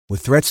With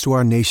threats to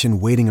our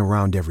nation waiting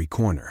around every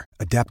corner,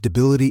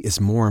 adaptability is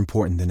more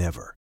important than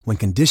ever. When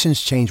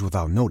conditions change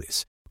without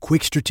notice,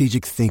 quick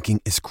strategic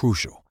thinking is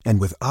crucial.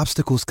 And with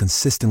obstacles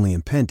consistently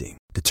impending,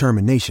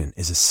 determination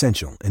is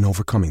essential in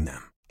overcoming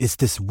them. It's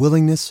this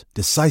willingness,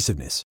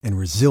 decisiveness, and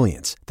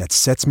resilience that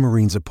sets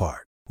Marines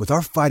apart. With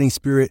our fighting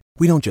spirit,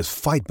 we don't just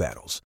fight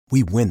battles,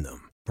 we win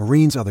them.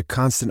 Marines are the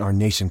constant our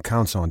nation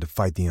counts on to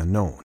fight the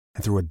unknown.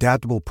 And through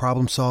adaptable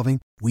problem solving,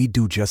 we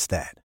do just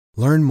that.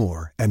 Learn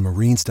more at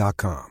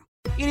marines.com.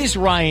 It is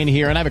Ryan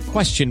here, and I have a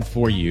question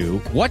for you.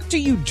 What do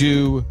you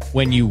do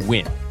when you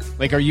win?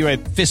 Like, are you a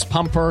fist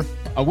pumper,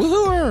 a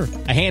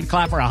woohooer, a hand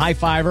clapper, a high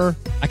fiver?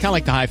 I kind of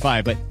like the high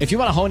five, but if you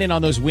want to hone in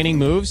on those winning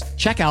moves,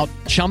 check out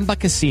Chumba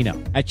Casino.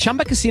 At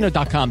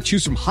ChumbaCasino.com,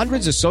 choose from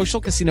hundreds of social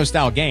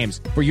casino-style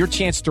games for your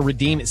chance to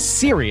redeem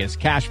serious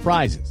cash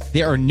prizes.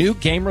 There are new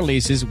game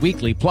releases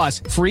weekly, plus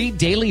free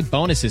daily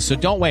bonuses, so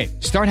don't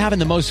wait. Start having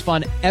the most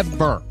fun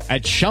ever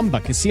at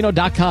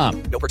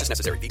ChumbaCasino.com. No purchase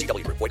necessary.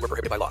 VGW. Void where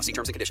prohibited by law. See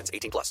terms and conditions.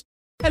 18+.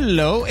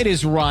 Hello, it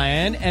is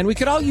Ryan, and we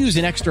could all use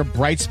an extra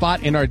bright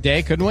spot in our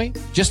day, couldn't we?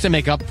 Just to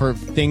make up for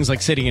things like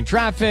sitting in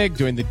traffic,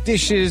 doing the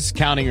dishes,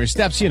 counting your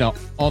steps, you know,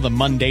 all the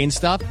mundane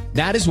stuff.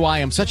 That is why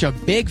I'm such a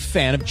big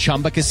fan of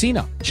Chumba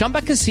Casino.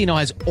 Chumba Casino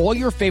has all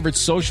your favorite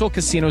social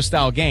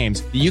casino-style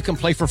games that you can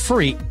play for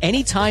free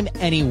anytime,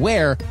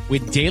 anywhere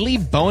with daily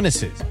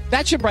bonuses.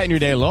 That should brighten your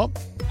day a little.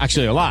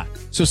 Actually, a lot.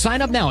 So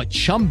sign up now at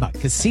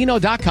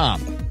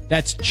ChumbaCasino.com.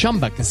 That's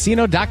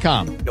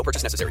ChumbaCasino.com. No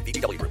purchase necessary.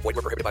 VGW. Void where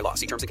prohibited by law.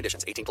 See terms and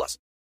conditions. 18+.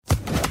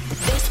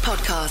 This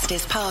podcast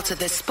is part of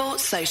the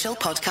Sports Social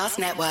Podcast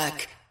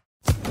Network.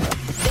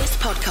 This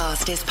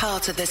podcast is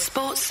part of the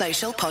Sports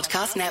Social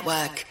Podcast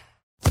Network.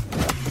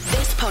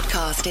 This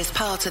podcast is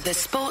part of the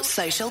Sports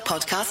Social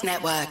Podcast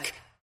Network.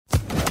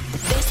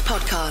 This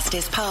podcast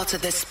is part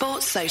of the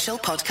Sports Social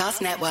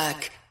Podcast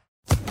Network.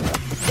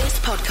 This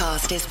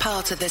podcast is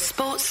part of the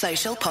Sports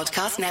Social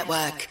Podcast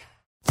Network.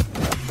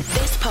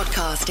 This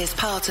podcast is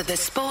part of the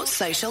Sports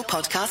Social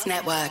Podcast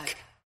Network.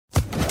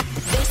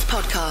 This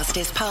podcast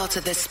is part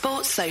of the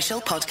Sports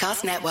Social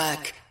Podcast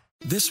Network.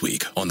 This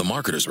week on The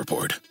Marketer's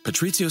Report,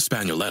 Patrizio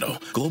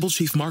Spagnoletto, Global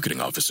Chief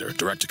Marketing Officer,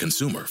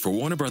 Direct-to-Consumer for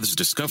Warner Brothers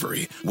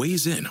Discovery,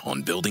 weighs in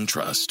on building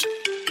trust.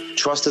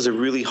 Trust is a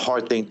really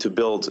hard thing to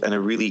build and a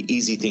really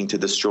easy thing to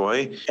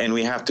destroy, and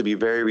we have to be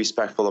very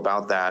respectful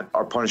about that.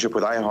 Our partnership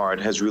with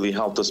iHeart has really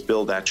helped us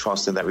build that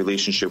trust and that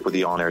relationship with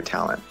the on-air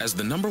talent. As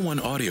the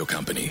 #1 audio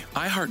company,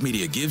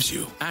 iHeartMedia gives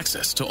you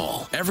access to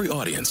all. Every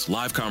audience,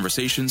 live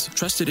conversations,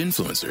 trusted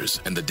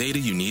influencers, and the data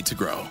you need to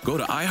grow. Go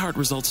to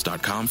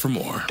iHeartResults.com for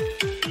more.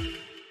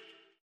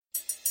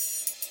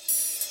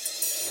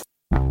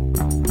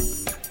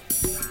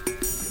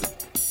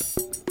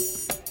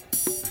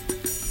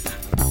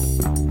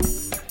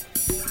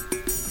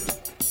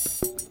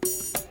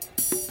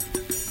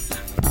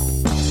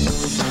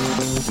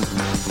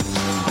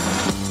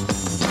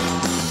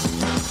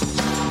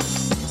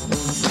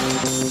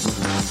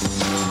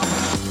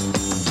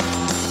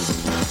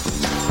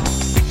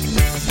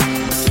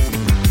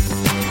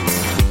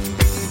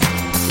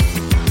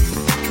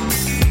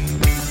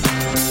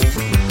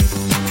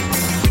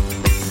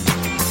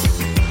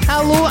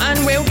 Hello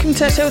and welcome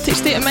to A Celtic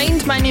State of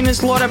Mind. My name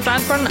is Laura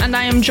Bradburn and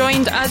I am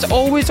joined as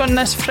always on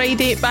this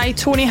Friday by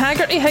Tony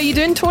Haggerty. How you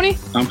doing, Tony?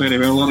 I'm very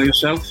well, Laura.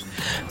 Yourself?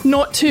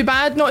 Not too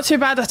bad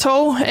at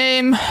all.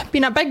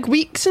 Been a big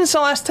week since the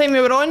last time we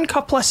were on.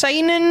 Couple of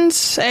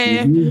signings,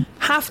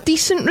 half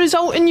decent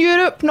result in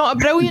Europe, not a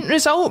brilliant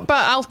result,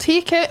 but I'll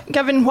take it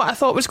given what I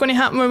thought was going to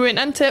happen when we went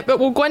into it, but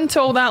we'll go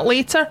into all that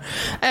later.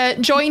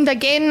 Joined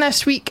again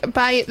this week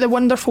by the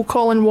wonderful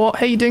Colin Watt.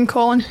 How you doing,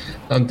 Colin?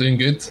 I'm doing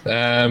good.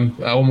 I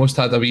almost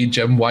had a wee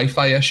gym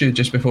Wi-Fi issue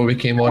just before we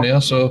came on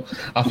air, so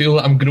I feel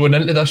like I'm growing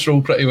into this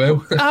role pretty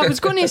well. I was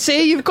going to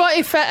say, you've got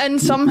to fit in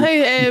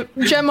somehow.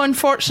 Jim,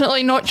 unfortunately,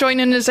 not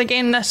joining us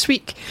again this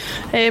week.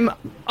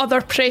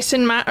 Other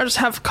pressing matters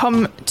have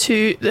come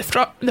to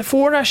the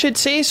fore, I should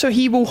say, so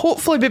he will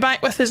hopefully be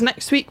back with us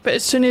next week, but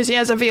as soon as he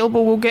is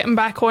available, we'll get him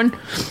back on.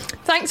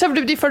 Thanks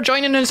everybody for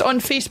joining us on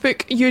Facebook,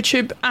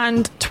 YouTube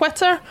and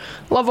Twitter.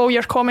 Love all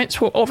your comments.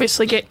 We'll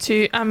obviously get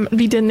to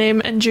reading them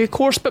in due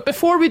course, but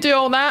before we do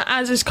all that,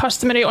 as is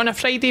customary on a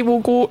Friday, we'll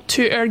go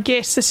to our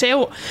Guess the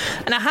Celt.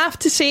 And I have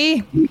to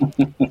say,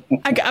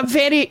 I got a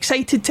very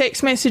excited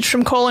text message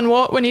from Colin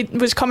Watt when he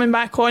was coming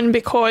back on,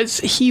 because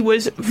he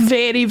was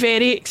very,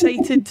 very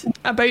excited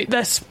about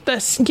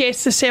this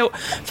Guess the Celt.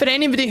 For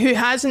anybody who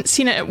hasn't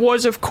seen it, it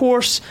was of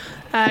course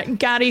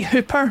Gary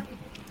Hooper.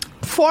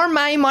 For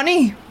my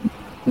money,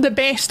 the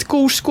best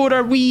goal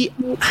scorer we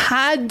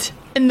had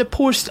in the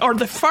post, or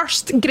the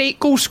first great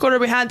goal scorer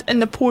we had in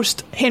the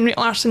post Henrik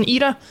Larsson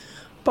era,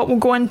 but we'll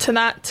go into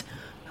that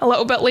a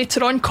little bit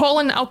later on.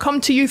 Colin, I'll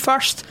come to you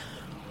first.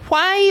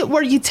 Why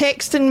were you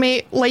texting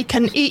me like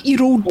an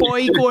 8-year-old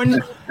boy going,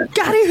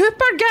 Gary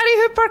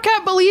Hooper,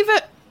 can't believe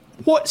it?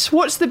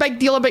 What's the big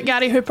deal about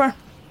Gary Hooper?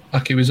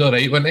 He was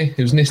alright, wasn't he?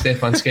 He was no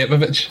Stefan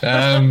Skepovic.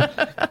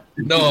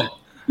 No,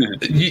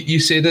 you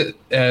said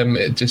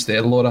it just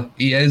there, Laura.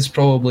 He is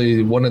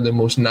probably one of the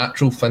most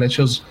natural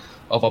finishers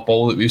of a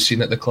ball that we've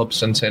seen at the club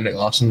since Henrik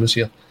Larsson was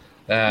here.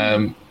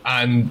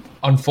 And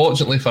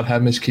unfortunately for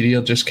him, his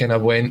career just kind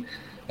of went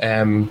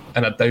in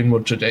a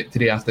downward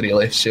trajectory after he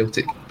left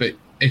Celtic. But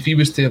if he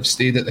was to have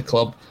stayed at the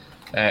club,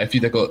 if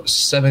you'd have got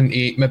 7,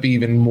 8, maybe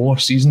even more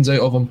seasons out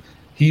of him,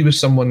 he was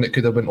someone that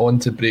could have went on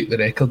to break the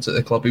records at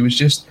the club. It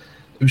was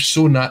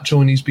so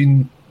natural, and he's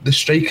been the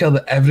striker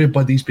that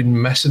everybody's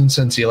been missing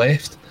since he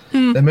left.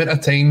 The amount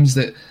of times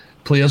that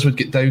players would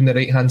get down the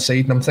right-hand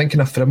side, and I'm thinking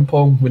of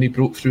Frimpong when he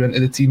broke through into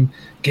the team,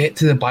 get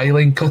to the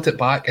byline, cut it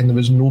back, and there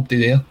was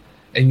nobody there.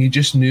 And you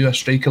just knew a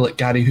striker like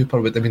Gary Hooper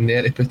would have been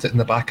there to put it in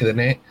the back of the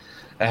net.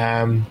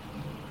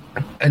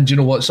 And you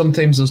know what?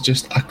 Sometimes there's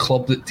just a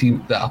club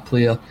that a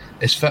player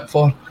is fit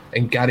for,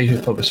 and Gary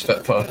Hooper was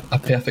a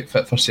perfect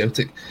fit for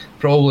Celtic.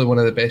 Probably one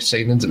of the best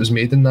signings that was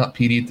made in that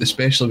period,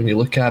 especially when you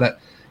look at it.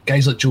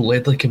 Guys like Joe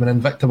Ledley coming in,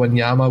 Victor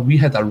Wanyama, we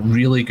had a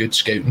really good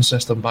scouting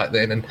system back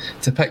then, and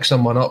to pick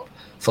someone up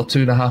for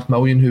 $2.5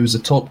 million who was the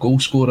top goal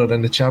scorer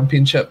in the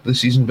Championship the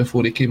season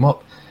before he came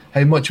up,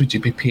 how much would you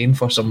be paying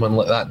for someone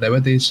like that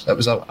nowadays? It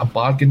was a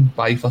bargain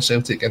buy for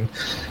Celtic, and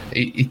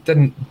he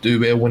didn't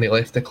do well when he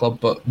left the club,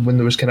 but when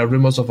there was kind of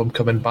rumours of him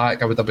coming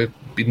back, I would have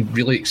been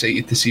really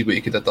excited to see what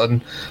he could have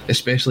done,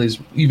 especially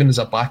even as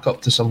a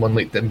backup to someone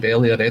like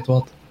Dembele or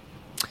Edward.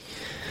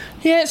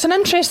 Yeah, it's an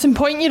interesting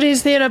point you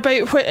raised there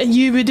about what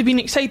you would have been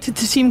excited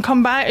to see him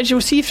come back. As you'll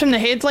see from the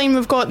headline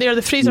we've got there,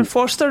 the Fraser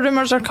Forster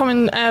rumours are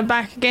coming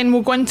back again.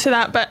 We'll go into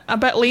that a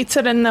bit later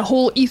in the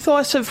whole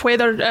ethos of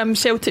whether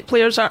Celtic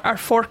players are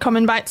for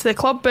coming back to the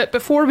club. But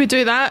before we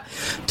do that,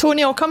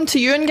 Tony, I'll come to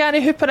you and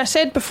Gary Hooper. I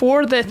said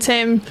before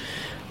that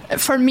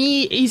for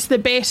me, he's the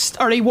best,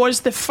 or he was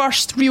the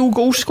first real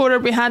goal scorer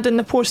we had in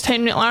the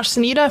post-Henrik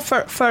Larsson era.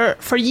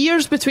 For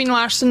years between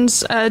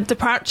Larsson's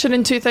departure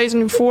in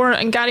 2004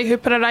 and Gary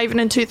Hooper arriving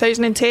in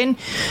 2010,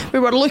 we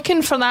were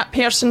looking for that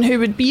person who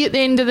would be at the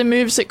end of the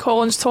moves that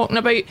Colin's talking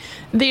about,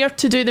 there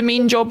to do the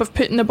main job of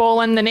putting the ball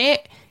in the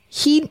net.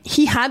 He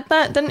had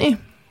that, didn't he?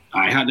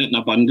 I had it in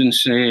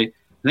abundance. I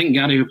think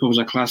Gary Hooper was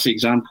a classic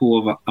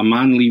example of a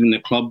man leaving the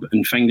club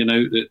and finding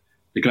out that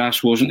the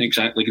grass wasn't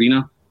exactly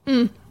greener.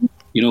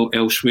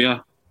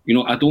 Elsewhere.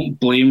 I don't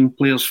blame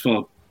players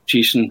for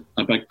chasing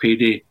a big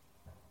payday,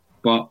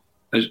 but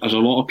as a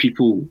lot of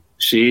people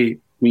say,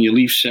 when you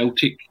leave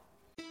Celtic...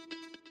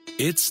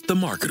 It's the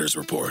Marketer's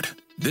Report.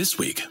 This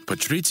week,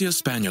 Patrizio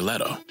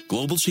Spagnoletto,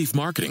 Global Chief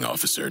Marketing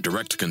Officer,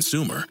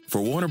 Direct-to-Consumer for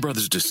Warner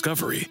Brothers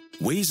Discovery,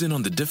 weighs in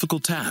on the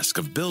difficult task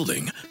of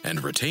building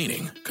and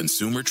retaining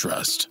consumer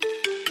trust.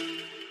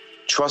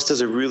 Trust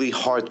is a really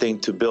hard thing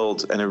to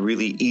build and a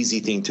really easy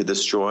thing to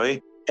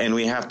destroy. And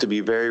we have to be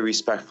very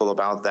respectful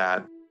about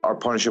that. Our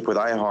partnership with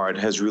iHeart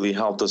has really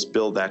helped us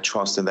build that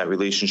trust and that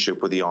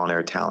relationship with the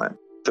on-air talent.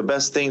 The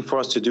best thing for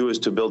us to do is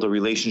to build a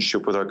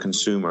relationship with our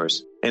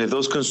consumers. And if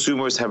those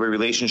consumers have a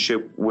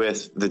relationship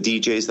with the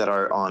DJs that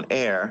are on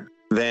air,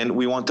 then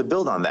we want to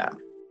build on that.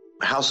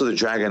 House of the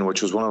Dragon,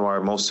 which was one of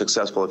our most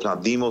successful, if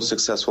not the most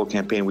successful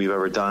campaign we've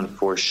ever done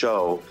for a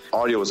show,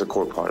 audio is a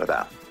core part of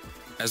that.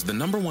 As the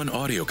 #1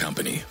 audio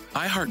company,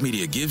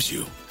 iHeartMedia gives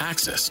you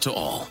access to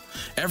all.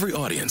 Every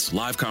audience,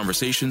 live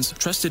conversations,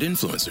 trusted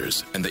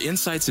influencers, and the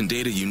insights and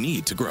data you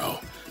need to grow.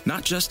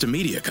 Not just a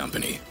media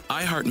company,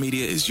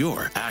 iHeartMedia is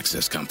your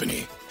access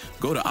company.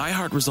 Go to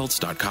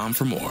iHeartResults.com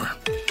for more.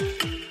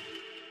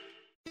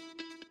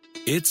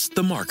 It's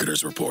the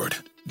Marketer's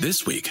Report.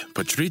 This week,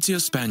 Patrizio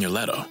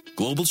Spagnoletto,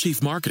 Global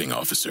Chief Marketing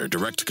Officer,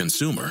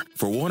 Direct-to-Consumer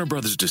for Warner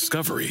Brothers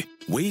Discovery,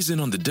 weighs in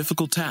on the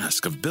difficult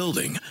task of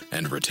building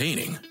and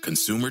retaining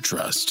consumer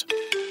trust.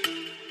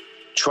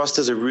 Trust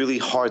is a really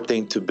hard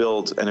thing to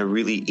build and a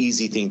really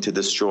easy thing to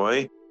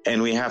destroy,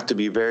 and we have to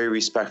be very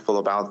respectful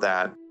about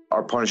that.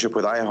 Our partnership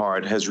with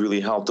iHeart has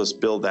really helped us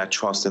build that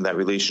trust and that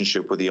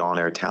relationship with the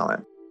on-air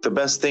talent. The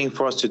best thing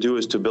for us to do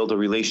is to build a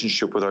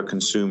relationship with our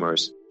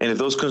consumers. And if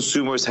those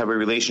consumers have a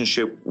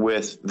relationship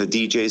with the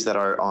DJs that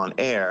are on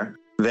air,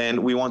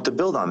 then we want to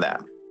build on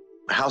that.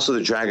 House of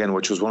the Dragon,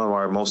 which was one of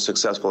our most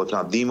successful, if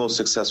not the most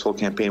successful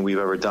campaign we've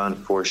ever done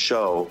for a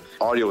show,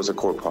 audio is a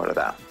core part of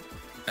that.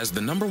 As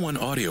the #1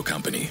 audio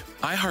company,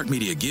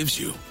 iHeartMedia gives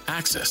you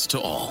access to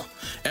all.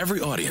 Every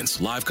audience,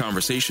 live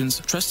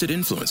conversations, trusted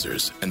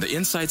influencers, and the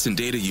insights and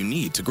data you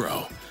need to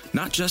grow.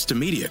 Not just a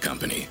media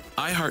company,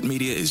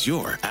 iHeartMedia is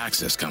your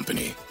access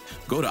company.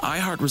 Go to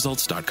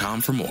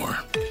iHeartResults.com for more.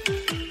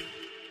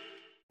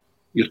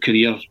 Your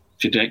career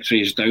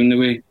trajectory is down the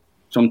way.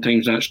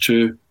 Sometimes that's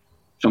true,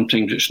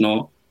 sometimes it's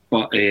not.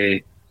 But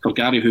for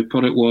Gary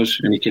Hooper it was,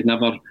 and he could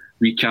never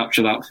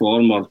recapture that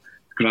form or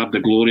grab the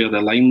glory of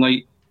the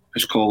limelight,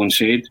 as Colin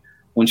said,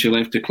 once he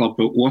left the club.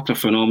 But what a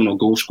phenomenal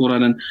goal scorer.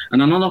 And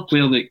another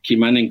player that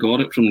came in and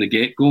got it from the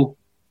get-go.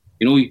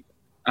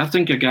 I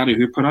think of Gary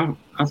Hooper,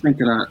 I think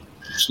of that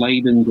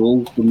sliding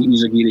goal from the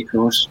Izagiri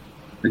cross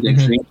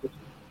against Rangers.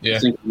 Yeah. I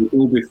think the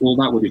goal before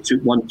that where he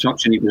took one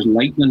touch and he was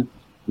lightning,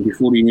 and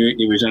before he knew it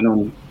he was in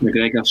on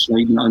McGregor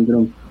sliding under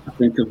him. I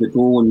think of the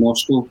goal in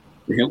Moscow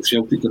that helped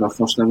Celtic to their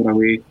first ever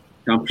away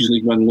Champions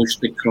League win, low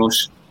stick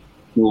cross,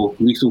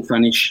 lethal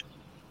finish,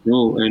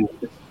 and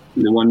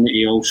the one that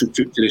he also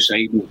took to the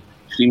side and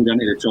streamed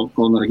into the top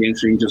corner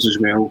against Rangers as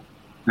well.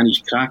 And his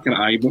cracker at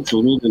Ibrox,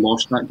 although they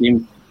lost that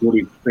game where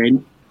he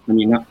bent, I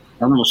mean, I've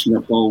never seen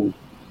a ball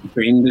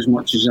bend as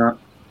much as that,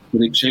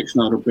 with the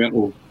exception of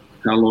Roberto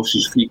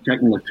Carlos's free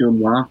kick in the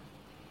Tour.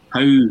 How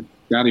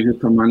Gary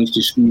Hooper managed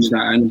to squeeze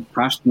that in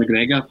past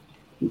McGregor,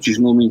 which is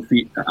no mean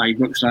feat at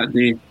Ibrox that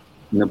day.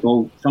 And the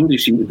ball, somebody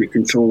seemed to be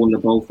controlling the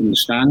ball from the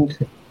stand.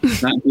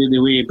 That day, the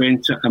way he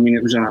bent it, I mean,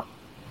 it was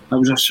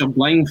a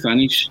sublime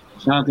finish.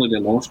 Sadly, they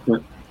lost,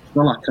 but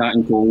still a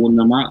cracking goal. And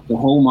the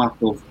hallmark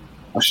of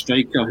a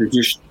striker who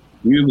just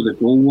knew where the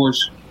goal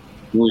was.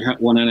 You know, he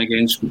hit one in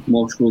against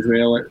Moscow as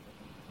well at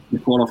the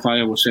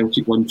qualifier where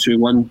Celtic won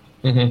 2-1.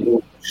 You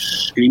know,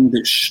 screamed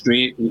it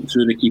straight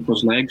through the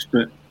keeper's legs,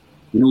 but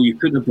you know, you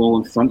put the ball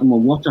in front of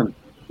him.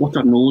 What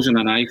a nose and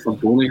an eye for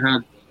goal he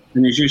had.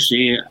 And as you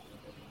say,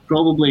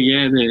 probably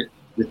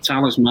the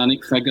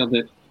talismanic figure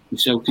that the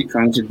Celtic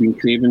fans had been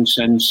craving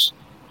since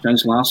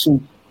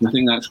Larsson. And I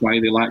think that's why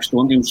they latched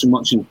onto him so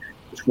much, and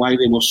it's why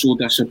they were so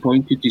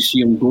disappointed to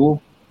see him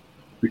go,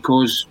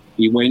 because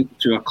he went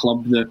to a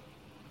club that,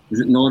 was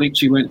it Norwich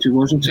he went to,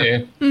 wasn't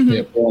it?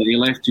 Yeah. He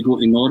left to go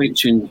to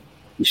Norwich, and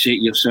you say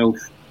to yourself,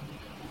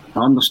 I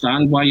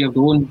understand why you're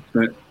going,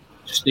 but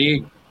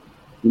stay.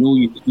 You know,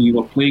 you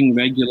were playing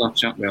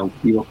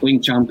you were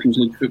playing Champions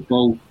League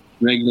football,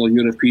 regular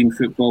European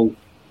football.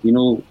 You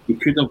know, you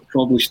could have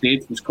probably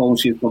stayed, as Colin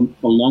said, for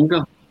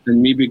longer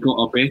and maybe got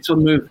a better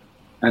move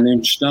and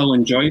then still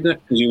enjoyed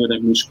it, because he would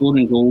have been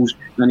scoring goals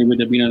and he would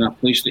have been in a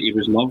place that he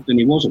was loved and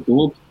he was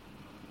adored.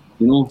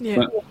 You know,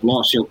 but a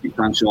lot of Celtic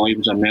fans say, he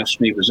was a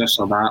mercenary, was this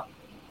or that.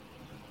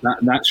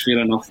 That's fair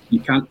enough. You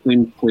can't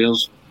blame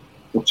players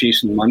for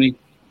chasing money.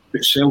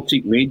 But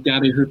Celtic made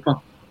Gary Hooper.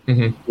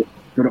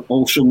 But it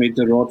also made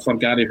the rod for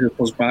Gary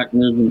Hooper's back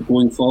movement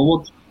going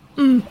forward.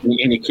 And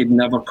he could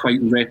never quite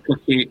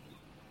replicate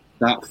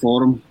that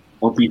form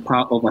or be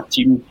part of a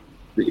team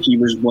that he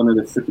was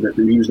that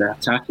he was the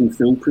attacking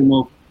fulcrum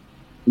of.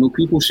 You know,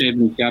 people said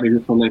when Gary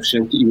Hooper left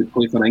Celtic he would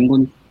play for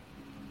England.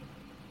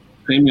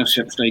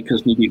 Premiership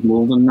strikers needed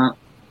more than that.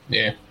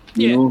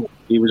 You know,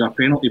 he was a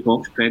penalty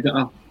box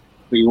predator,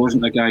 but he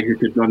wasn't a guy who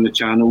could run the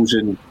channels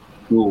and,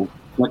 you know,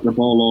 flick the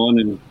ball on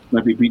and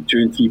maybe beat 2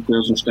 and 3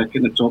 players and stick it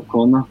in the top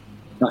corner.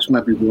 That's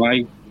maybe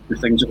why the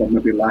things that were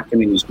maybe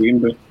lacking in his game,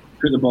 but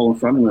put the ball in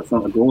front of him in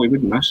front of goal, he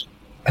wouldn't miss.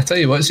 I tell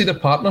you what, see the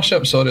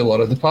partnership,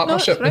 the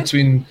partnership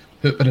between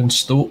Hooper and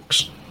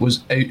Stokes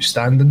was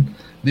outstanding.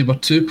 They were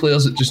two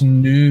players that just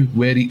knew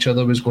where each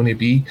other was going to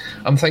be.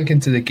 I'm thinking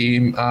to the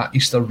game at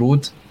Easter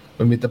Road,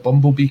 when we had the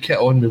Bumblebee kit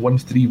on, we won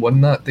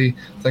 3-1 that day.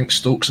 I think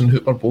Stokes and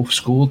Hooper both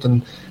scored,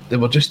 and they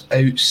were just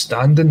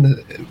outstanding.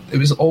 It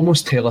was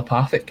almost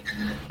telepathic.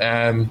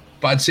 But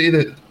I'd say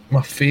that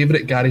my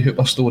favourite Gary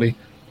Hooper story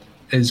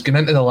is going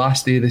into the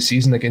last day of the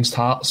season against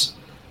Hearts,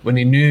 when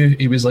he knew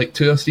he was like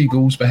 2 or 3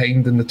 goals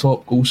behind in the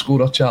top goal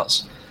scorer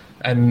charts,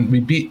 and we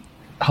beat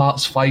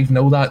Hearts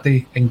 5-0 that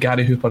day, and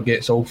Gary Hooper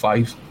gets all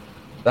 5.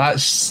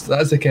 That's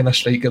the kind of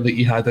striker that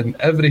he had, and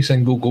every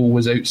single goal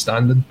was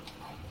outstanding.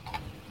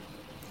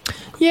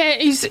 Yeah,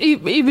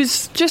 he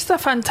was just a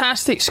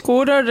fantastic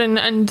scorer,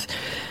 and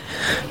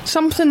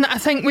something that I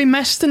think we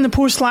missed in the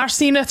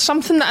post-Larsson era,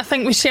 something that I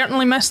think we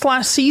certainly missed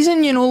last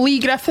season. You know, Lee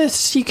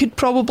Griffiths, you could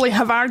probably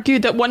have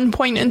argued at one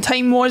point in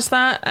time was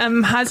that,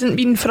 hasn't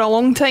been for a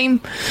long time,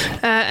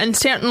 and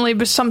certainly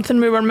was something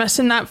we were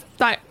missing,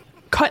 that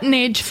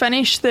cutting-edge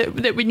finish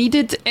that we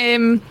needed.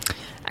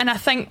 And I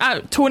think,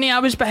 Tony, I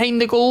was behind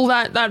the goal,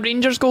 that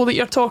Rangers goal that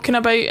you're talking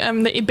about,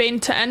 that he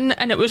bent it in,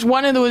 and it was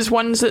one of those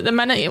ones that the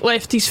minute it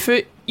left his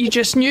foot, you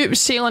just knew it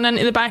was sailing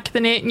into the back of the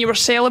net, and you were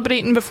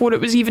celebrating before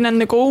it was even in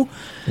the goal.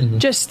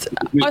 Just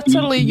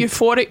utterly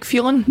euphoric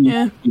feeling.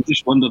 Yeah. You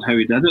just wondered how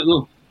he did it,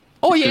 though.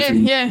 Oh,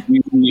 yeah.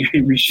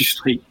 He was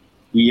just like,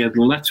 he had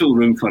little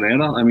room for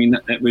error. I mean,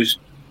 it was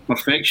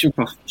perfection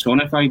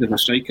personified of a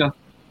striker.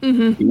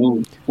 You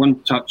know, one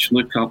touch,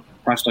 look up,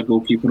 past a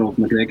goalkeeper of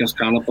McGregor's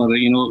calibre.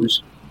 You know, it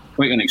was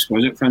quite an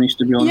exquisite finish,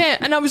 to be honest. Yeah,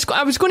 and I was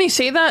going to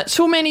say that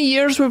so many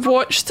years we've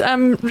watched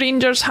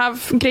Rangers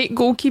have great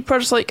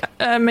goalkeepers like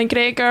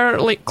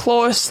McGregor, like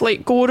Kloss,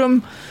 like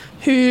Gorham,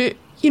 who,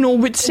 you know,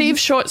 would save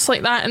shots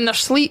like that in their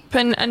sleep,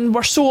 and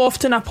were so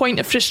often a point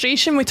of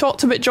frustration. We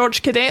talked about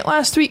George Cadet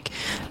last week.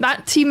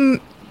 That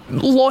team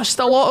lost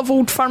a lot of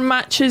Old Firm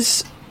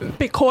matches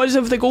because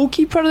of the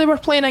goalkeeper they were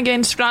playing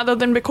against rather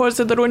than because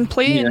of their own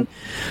play. And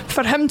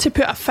for him to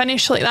put a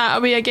finish like that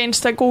away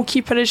against a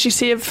goalkeeper, as you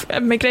say, of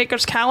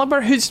McGregor's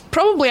calibre, who's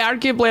probably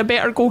arguably a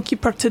better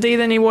goalkeeper today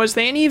than he was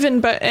then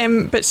even,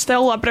 but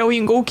still a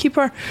brilliant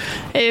goalkeeper,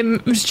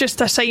 was just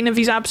a sign of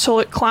his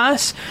absolute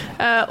class.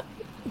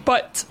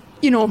 But,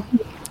 you know,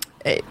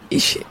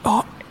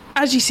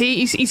 as you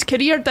say, his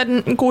career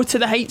didn't go to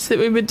the heights that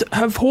we would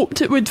have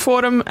hoped it would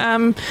for him,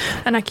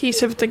 in a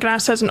case of the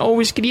grass isn't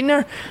always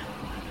greener.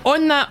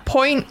 On that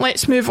point,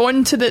 let's move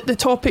on to the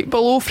topic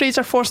below.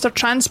 Fraser Forster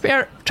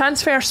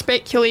transfer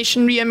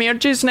speculation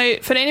re-emerges. Now,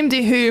 for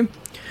anybody who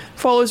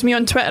follows me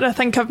on Twitter, I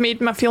think I've made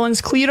my feelings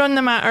clear on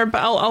the matter, but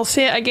I'll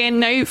say it again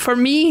now. For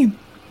me,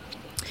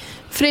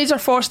 Fraser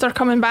Forster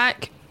coming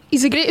back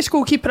he's the greatest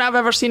goalkeeper I've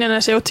ever seen in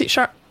a Celtic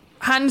shirt.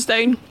 Hands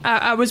down.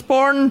 I was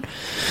born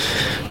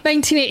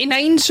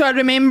 1989, so I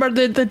remember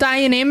the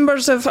dying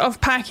embers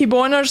of Packy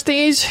Bonner's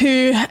days,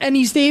 who in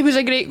his day was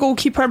a great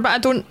goalkeeper, but I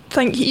don't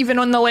think even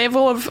on the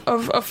level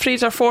of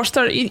Fraser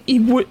Forster, he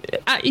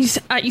would, at his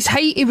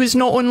height, he was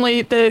not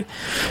only the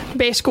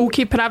best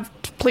goalkeeper I've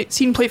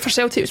seen play for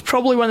Celtic, he was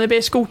probably one of the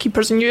best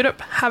goalkeepers in Europe.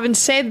 Having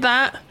said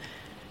that,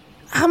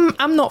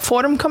 I'm not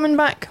for him coming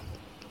back.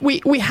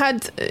 He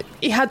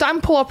had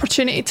ample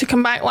opportunity to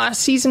come back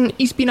last season.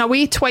 He's been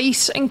away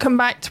twice and come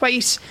back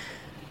twice.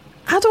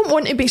 I don't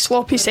want to be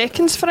sloppy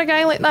seconds for a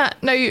guy like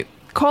that. Now,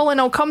 Colin,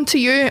 I'll come to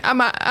you.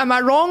 Am I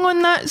wrong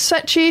on that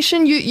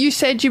situation? You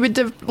said you would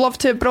have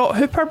loved to have brought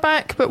Hooper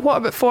back, but what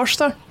about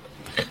Forster?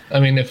 I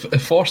mean,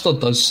 if Forster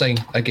does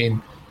sign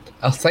again,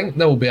 I think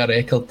there will be a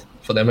record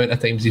for the amount of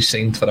times he's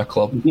signed for a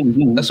club.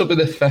 This will be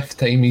the 5th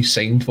time he's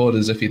signed for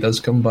us if he does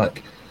come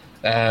back.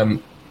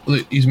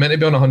 Look, he's meant to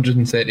be on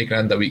 130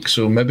 grand a week,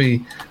 so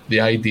maybe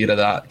the idea of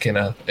that kind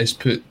of is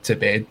put to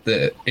bed,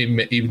 that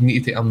he would need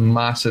to take a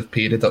massive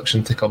pay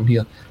reduction to come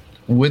here.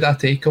 Would I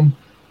take him,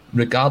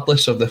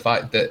 regardless of the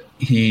fact that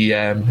he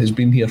has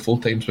been here 4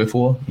 times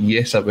before?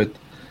 Yes, I would.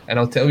 And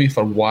I'll tell you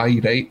for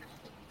why, right?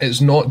 It's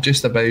not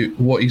just about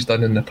what he's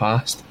done in the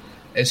past,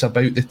 it's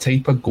about the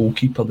type of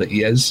goalkeeper that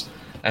he is.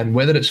 And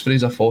whether it's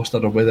Fraser Forster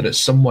or whether it's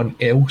someone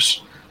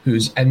else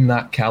who's in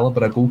that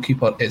calibre of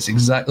goalkeeper, it's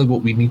exactly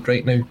what we need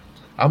right now.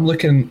 I'm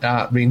looking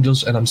at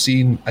Rangers and I'm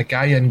seeing a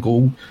guy in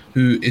goal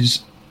who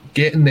is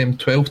getting them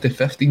 12 to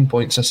 15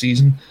 points a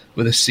season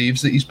with the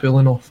saves that he's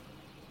pulling off.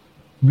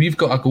 We've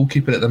got a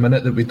goalkeeper at the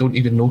minute that we don't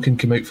even know can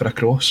come out for a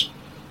cross.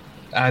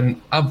 And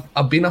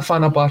I've been a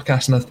fan of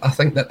Barkas, and I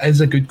think there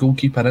is a good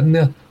goalkeeper in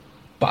there,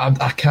 but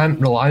I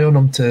can't rely on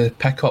him to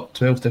pick up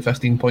 12 to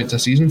 15 points a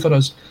season for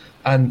us.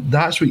 And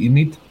that's what you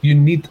need. You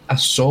need a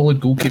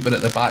solid goalkeeper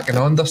at the back. And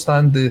I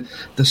understand the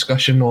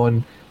discussion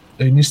on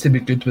he needs to be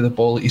good with the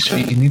ball at his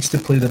feet, he needs to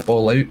play the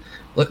ball out.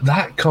 Look,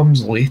 that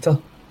comes later.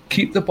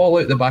 Keep the ball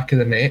out the back of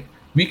the net.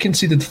 We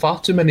conceded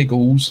far too many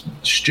goals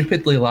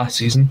stupidly last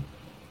season.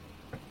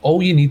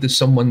 All you need is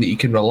someone that you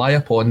can rely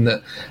upon,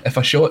 that if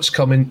a shot's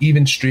coming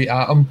even straight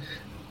at him,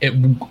 it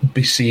will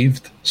be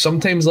saved.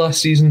 Sometimes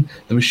last season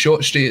there was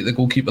shots straight at the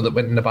goalkeeper that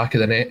went in the back of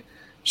the net.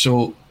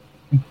 So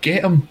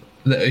get him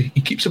that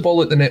he keeps the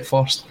ball at the net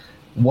first.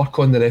 Work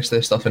on the rest of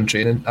the stuff in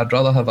training. I'd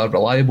rather have a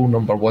reliable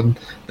number 1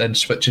 than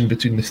switching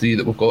between the 3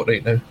 that we've got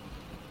right now.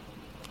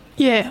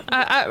 Yeah,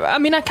 I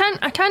mean, I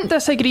can't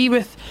disagree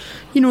with,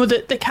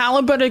 the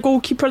calibre of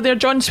goalkeeper there.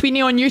 John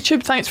Sweeney on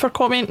YouTube, thanks for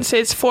commenting,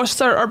 says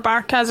Forster or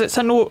Barkas, it's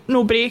a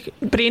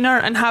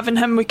no-brainer, and having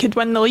him we could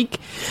win the league.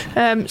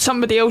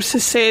 Somebody else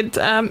has said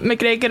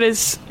McGregor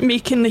is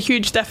making the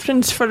huge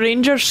difference for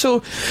Rangers.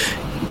 So,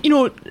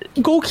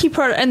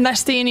 goalkeeper in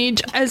this day and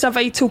age is a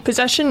vital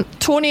position.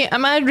 Tony,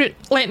 am I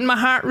letting my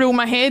heart rule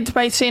my head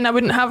by saying I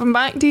wouldn't have him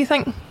back, do you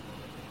think?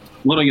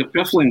 Laura, you're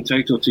perfectly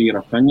entitled to your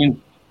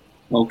opinion.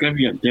 I'll give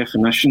you a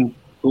definition.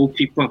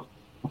 Goalkeeper,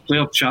 a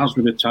player charged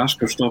with the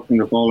task of stopping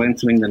the ball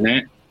entering the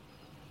net.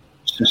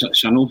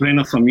 It's a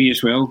no-brainer for me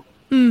as well.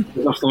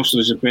 Fraser Forster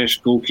is the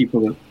best goalkeeper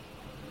that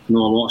a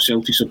lot of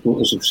Celtic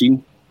supporters have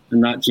seen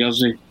in that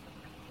jersey.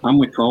 I'm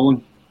with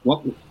Colin.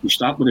 You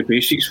start with the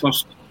basics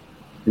first.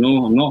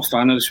 I'm not a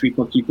fan of the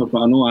sweeper keeper,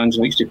 but I know Ange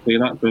likes to play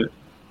that. But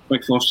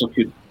Big Forster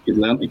could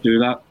learn to do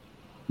that.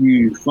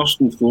 First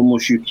and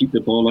foremost, you keep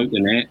the ball out the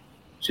net.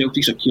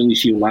 Celtic's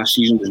Achilles heel last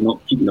season was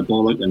not keeping the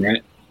ball out the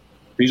net.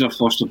 Fraser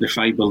Forster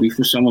defied belief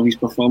with some of his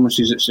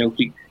performances at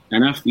Celtic,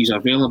 and if he's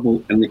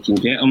available and they can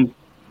get him,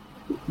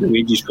 the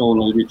wages Colin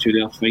alluded to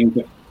there, fine,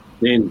 but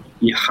then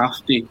you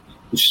have to.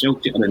 The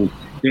Celtic are in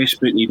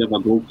desperate need of a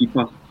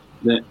goalkeeper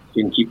that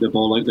can keep the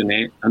ball out the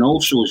net, and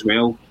also as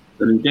well,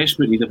 they're in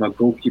desperate need of a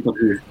goalkeeper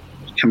who's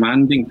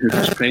commanding, who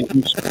has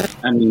presence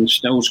and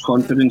instills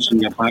confidence in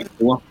your back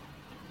four.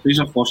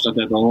 Fraser Forster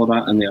did all of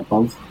that and the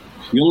above.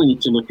 You only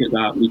need to look at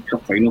that League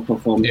Cup final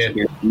performance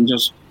against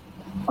Rangers.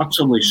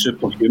 Utterly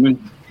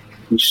superhuman.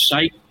 He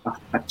psyched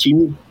a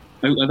team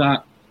out of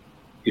that,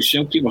 because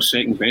Celtic were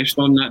second best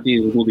on that day,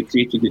 although they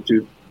created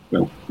the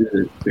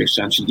best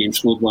chance of the game,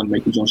 scored one,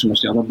 Michael Johnson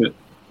was the other, but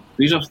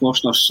Fraser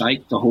Forster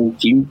psyched the whole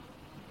team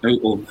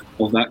out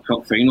of that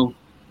cup final.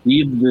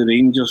 Leave the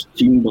Rangers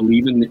team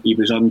believing that he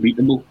was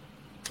unbeatable.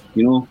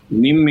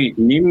 Name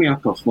me a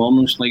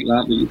performance like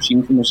that you've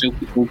seen from a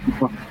Celtic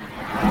goalkeeper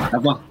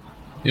ever.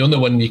 The only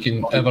one you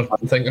can ever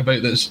think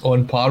about that's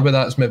on par with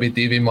that is maybe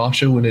Davy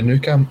Marshall in the Nou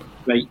Camp.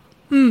 Right.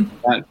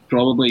 That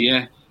probably,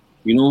 yeah.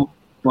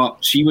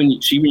 But see when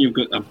you've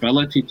got the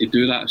ability to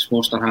do that as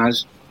Forster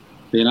has,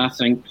 then I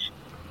think,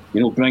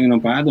 bringing him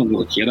back, I don't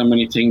really care how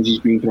many times he's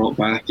been brought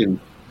back,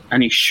 and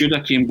he should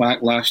have came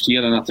back last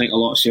year, and I think a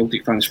lot of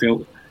Celtic fans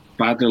felt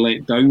badly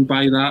let down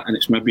by that, and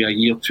it's maybe a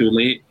year too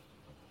late,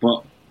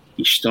 but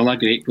he's still a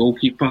great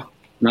goalkeeper,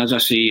 and as I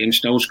say, he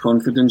instills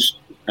confidence,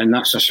 and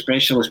that's a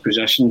specialist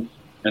position.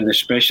 And the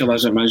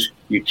specialism is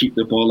you keep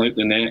the ball out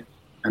the net,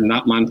 and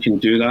that man can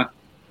do that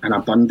in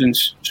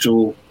abundance.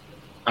 So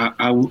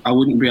I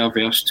wouldn't be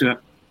averse to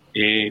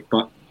it.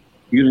 But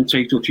you're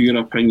entitled to your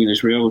opinion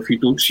as well if you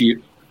don't see it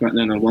fitting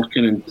in or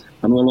working. And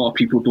I know a lot of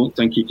people don't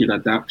think he could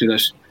adapt to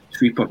this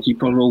sweeper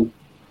keeper role,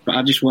 but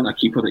I just want a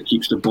keeper that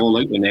keeps the ball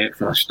out the net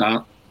for a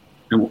start,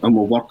 and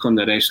we'll work on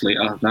the rest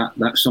later.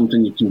 That's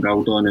something you can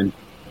build on, and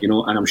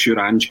and I'm sure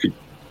Ange could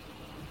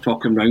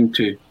talk him round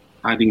to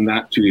adding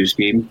that to his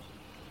game.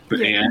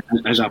 But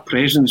as a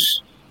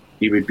presence,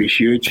 he would be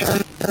huge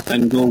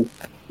in goal,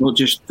 not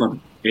just for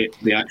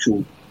the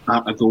actual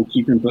art of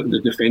goalkeeping, but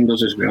the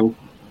defenders as well,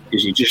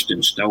 because he just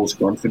instills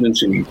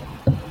confidence, and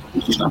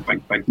he's just a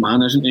big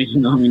man, isn't he?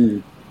 You know what I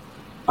mean?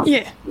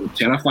 Yeah.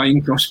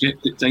 Terrifying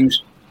prospect at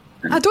times.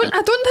 I don't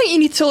think you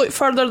need to look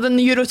further than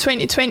the Euro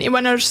 2020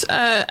 winners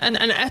in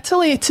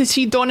Italy to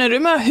see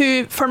Donnarumma,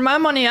 who, for my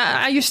money,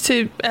 I used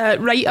to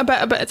write a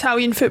bit about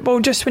Italian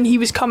football just when he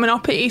was coming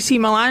up at AC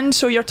Milan.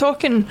 So you're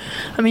talking,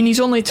 I mean, he's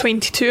only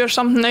 22 or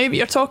something now, but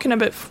you're talking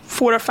about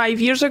 4 or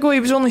 5 years ago. He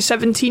was only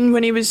 17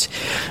 when he was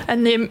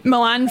in the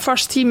Milan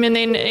first team, and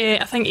then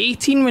I think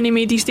 18 when he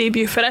made his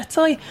debut for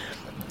Italy.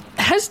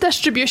 His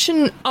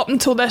distribution up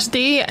until this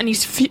day and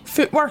his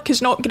footwork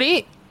is not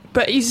great,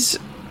 but he's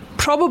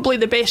probably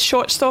the best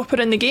shot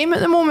stopper in the game at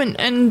the moment,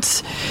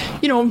 and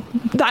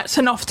that's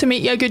enough to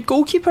make you a good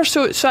goalkeeper.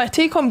 So I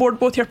take on board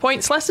both your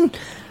points. Listen,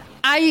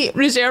 I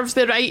reserve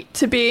the right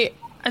to be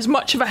as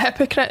much of a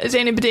hypocrite as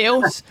anybody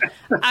else.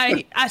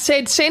 I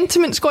said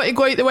sentiment's got to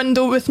go out the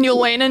window with Neil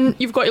Lennon.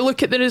 You've got to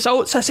look at the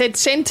results. I said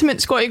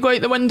sentiment's got to go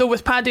out the window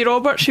with Paddy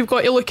Roberts. You've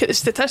got to look at the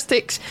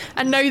statistics.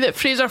 And now that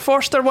Fraser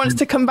Forster wants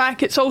to come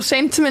back, it's all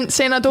sentiment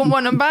saying I don't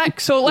want him back.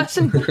 So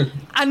listen,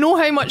 I know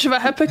how much of a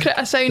hypocrite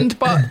I sound,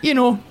 but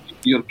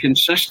you're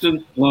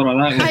consistent, Laura.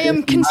 I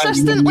am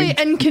consistently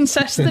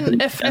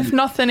inconsistent, if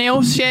nothing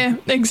else. Yeah,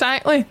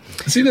 exactly.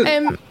 Sorry,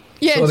 Colin,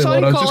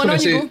 Laura, I was just going to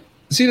say,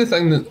 see, the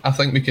thing that I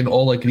think we can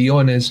all agree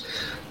on is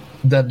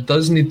there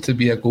does need to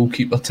be a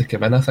goalkeeper to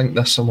come in, I think,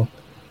 this summer.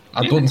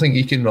 I don't think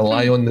you can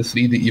rely on the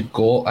three that you've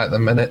got at the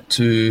minute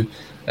to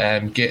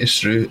get us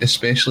through,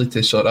 especially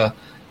to sort of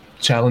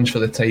challenge for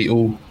the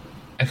title.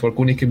 If we're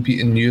going to compete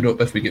in Europe,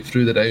 if we get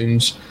through the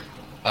rounds,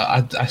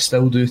 I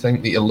still do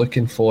think that you're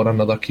looking for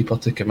another keeper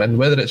to come in,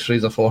 whether it's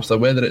Fraser Forster,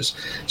 whether it's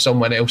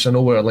someone else. I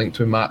know we're linked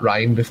with Matt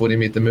Ryan before he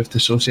made the move to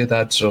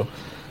Sociedad, so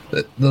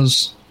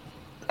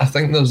I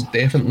think there's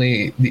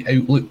definitely the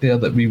outlook there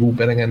that we will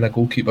bring in a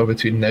goalkeeper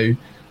between now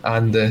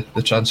and the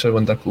transfer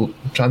window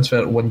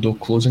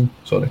closing.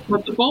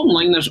 But the bottom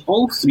line is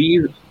all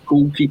three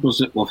goalkeepers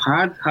that we've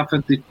had have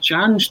had the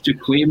chance to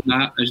claim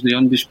that as the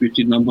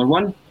undisputed number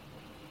one,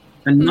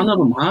 and none of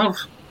them have.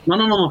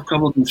 None of them have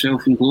covered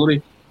themselves in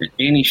glory at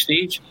any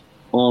stage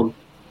or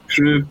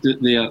proved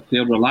that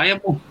they're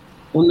reliable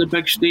on the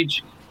big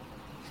stage.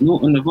 No,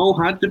 and they've all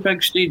had the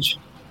big stage,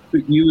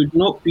 but you would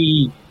not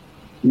be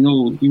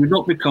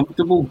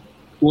comfortable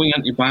going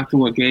into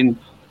battle again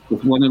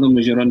with one of them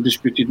as your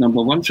undisputed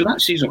number one. So that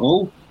says it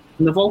all.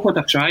 And they've all had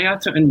a try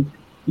at it, and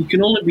you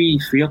can only be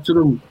fair to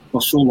them for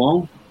so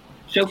long.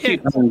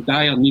 Celtic are in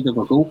dire need of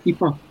a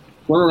goalkeeper.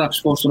 Whether that's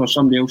Foster or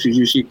somebody else, as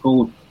you say,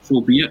 Colin,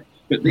 so be it.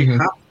 But they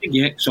have to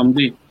get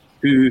somebody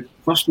who,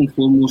 first and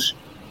foremost,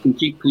 can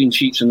keep clean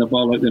sheets and the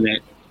ball out the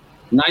net.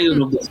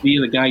 Neither of the three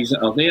of the guys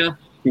that are there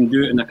can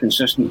do it on a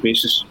consistent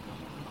basis.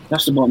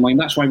 That's the bottom line.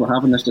 That's why we're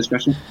having this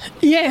discussion.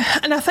 Yeah,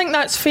 and I think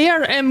that's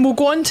fair. We'll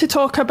go on to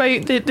talk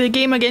about the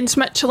game against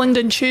Midtjylland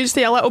on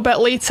Tuesday a little bit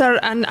later,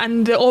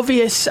 and the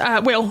obvious,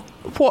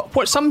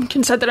 what some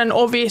consider an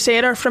obvious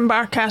error from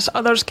Barkas,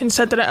 others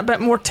consider it a bit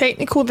more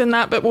technical than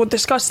that, but we'll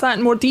discuss that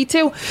in more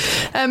detail.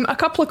 A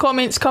couple of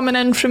comments coming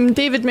in from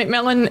David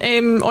McMillan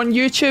on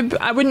YouTube.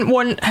 I wouldn't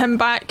want him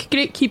back.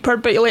 Great keeper,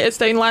 but he let us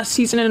down last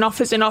season.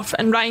 Enough is enough.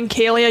 And Ryan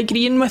Kelly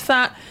agreeing with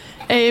that.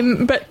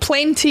 But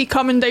plenty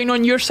coming down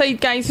on your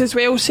side, guys, as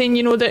well, saying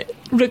that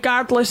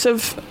regardless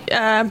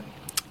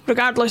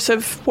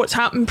of what's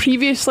happened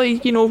previously,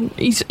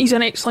 he's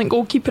an excellent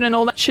goalkeeper, and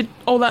that's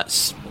all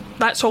that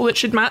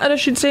should matter, I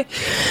should say.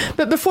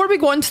 But before we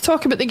go on to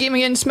talk about the game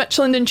against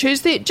Midtjylland on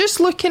Tuesday, just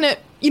looking at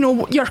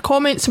your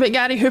comments about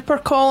Gary Hooper,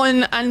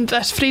 Colin, and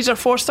this Fraser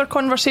Forster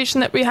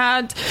conversation that we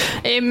had,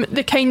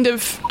 the kind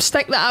of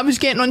stick that I was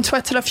getting on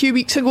Twitter a few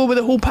weeks ago with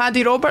the whole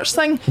Paddy Roberts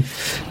thing.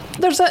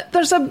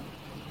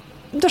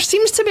 There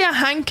seems to be a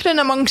hankering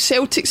among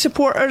Celtic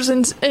supporters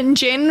in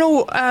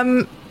general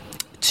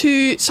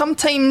to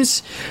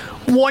sometimes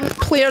want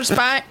players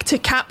back to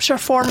capture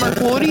former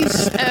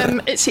glories.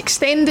 It's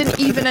extending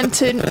even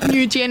into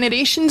new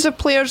generations of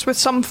players, with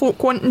some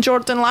folk wanting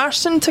Jordan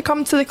Larsson to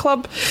come to the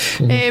club.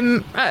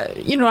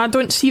 I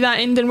don't see that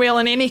ending well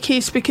in any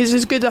case, because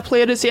as good a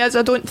player as he is,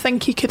 I don't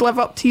think he could live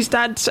up to his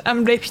dad's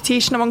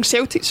reputation among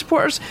Celtic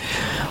supporters.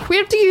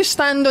 Where do you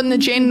stand on the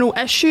general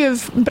issue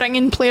of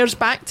bringing players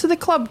back to the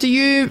club? Do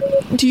you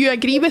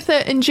agree with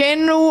it in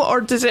general,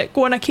 or does it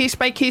go on a case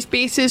by case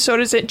basis, or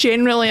is it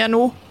generally a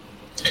no?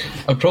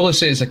 I'd probably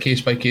say it's a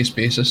case-by-case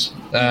basis.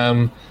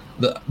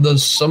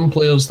 There's some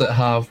players that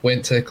have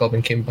went to the club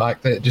and came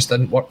back that it just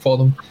didn't work for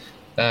them.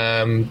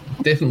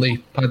 Definitely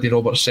Paddy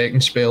Roberts'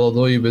 second spell,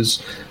 although he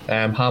was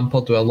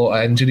hampered with a lot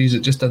of injuries,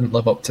 it just didn't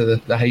live up to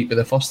the hype of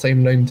the first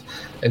time round.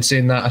 And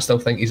saying that, I still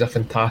think he's a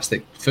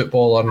fantastic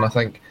footballer, and I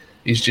think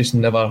he's just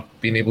never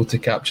been able to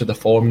capture the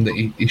form that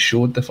he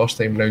showed the first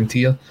time round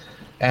here.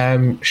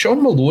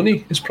 Sean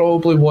Maloney is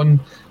probably one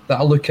that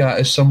I look at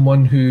as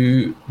someone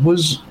who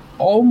was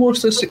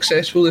almost as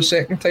successful the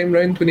second time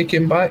round when he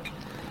came back.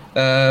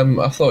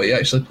 I thought he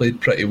actually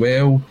played pretty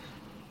well.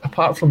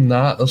 Apart from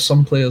that, there's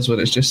some players where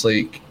it's just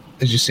like,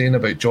 as you're saying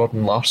about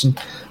Jordan Larsson,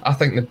 I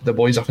think the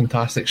boy's a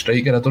fantastic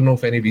striker. I don't know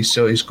if any of you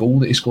saw his goal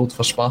that he scored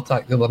for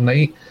Spartak the other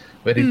night,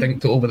 where he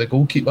dinked it over the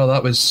goalkeeper.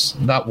 That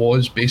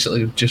was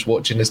basically just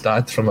watching his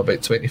dad from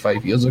about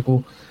 25 years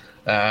ago.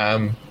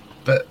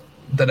 But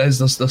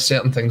there's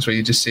certain things where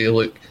you just say,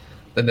 look,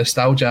 the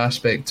nostalgia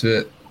aspect to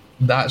it,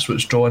 that's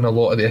what's drawing a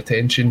lot of the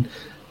attention.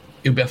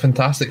 He'll be a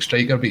fantastic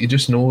striker, but you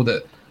just know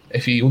that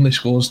if he only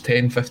scores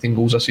 10, 15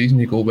 goals a season,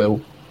 you go,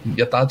 well,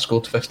 your dad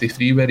scored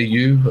 53, where are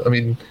you? I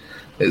mean,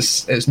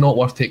 it's not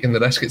worth taking the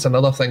risk. It's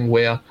another thing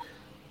where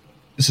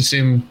it's the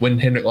same when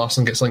Henrik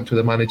Larsson gets linked with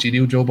a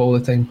managerial job all the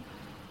time.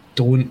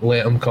 Don't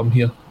let him come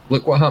here.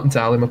 Look what happened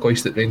to Ali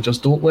McCoist at Rangers.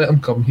 Don't let him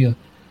come here.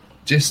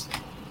 Just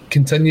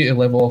continue to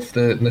live off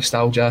the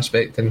nostalgia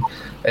aspect. And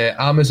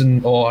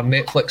Amazon or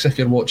Netflix, if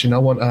you're watching, I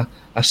want a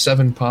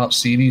 7-part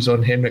series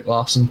on Henrik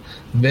Larsson,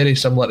 very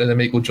similar to the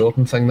Michael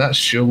Jordan thing. That's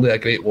surely a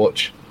great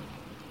watch.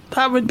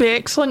 That would be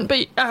excellent.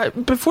 But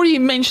before you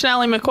mention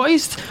Ali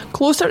McCoist,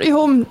 closer to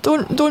home,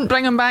 don't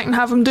bring him back and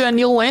have him do a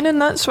Neil Lennon.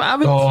 That's what I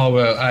would. Oh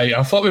well,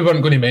 I thought we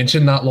weren't going to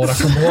mention that, Laura.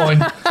 Come on,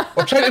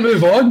 we're trying to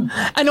move on.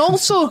 And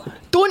also,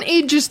 don't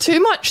age us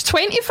too much.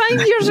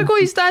 25 years ago,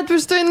 his dad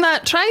was doing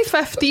that. Try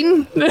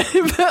 15.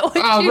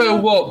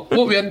 What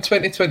we in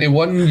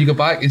 2021? You go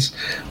back.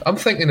 I'm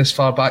thinking as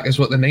far back as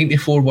the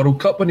 '94 World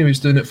Cup when he was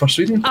doing it for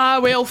Sweden.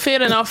 Well,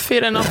 fair enough.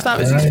 That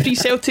was his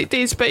pre-Celtic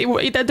days, but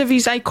he did have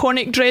his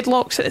iconic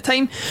dreadlocks at the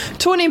time.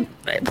 Tony,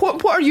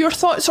 what are your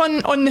thoughts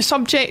on the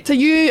subject? Are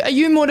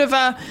you more of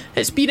a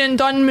it's been and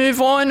done, move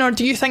on, or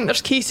do you think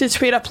there's cases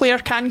where a player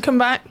can come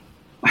back?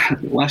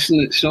 Listen,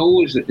 it's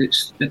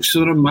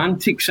the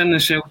romantics in the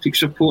Celtic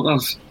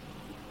supporters.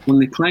 When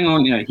they cling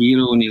on to a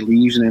hero and he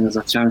leaves, and then there's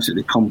a chance that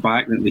they come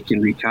back, that they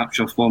can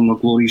recapture former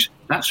glories,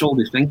 that's all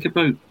they think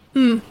about.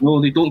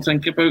 No, they don't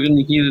think about in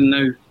the here and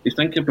now. They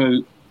think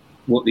about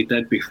what they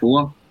did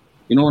before.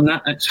 And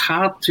that it's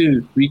hard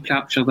to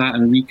recapture that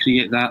and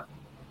recreate that,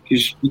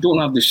 because you don't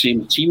have the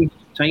same team.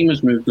 Time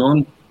has moved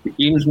on, the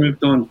game's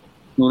moved on,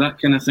 that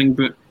kind of thing.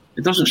 But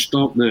it doesn't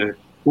stop the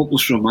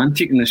hopeless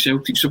romantic in the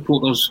Celtic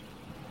supporters,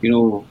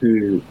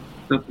 who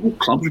the whole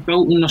club's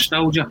built on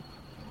nostalgia,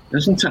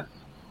 isn't it?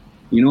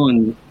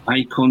 And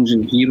icons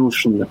and heroes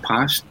from the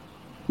past.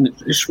 And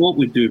it's what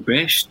we do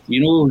best.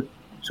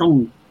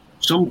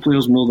 Some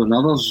players more than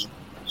others.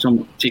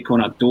 Some take on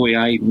a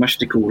doe-eyed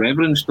mystical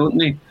reverence, don't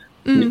they?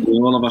 And they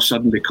all of a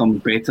sudden become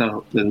better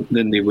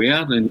than they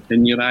were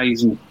in your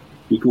eyes, and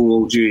you go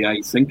all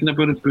dewy-eyed thinking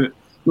about it. But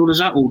there's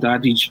that old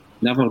adage,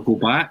 never go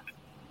back.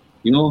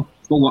 It's not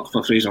work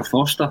for Fraser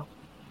Forster,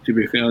 to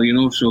be fair,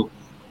 so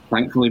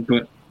thankfully.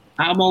 But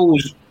I'm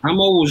always,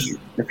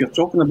 if you're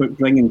talking about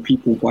bringing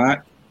people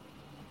back,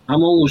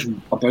 I'm always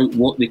about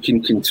what they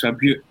can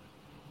contribute.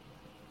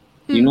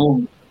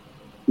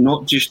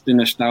 Not just the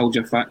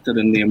nostalgia factor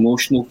and the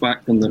emotional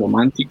factor and the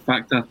romantic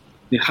factor.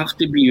 They have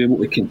to be able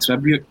to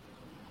contribute,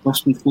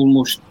 first and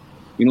foremost.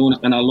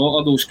 And a lot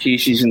of those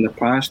cases in the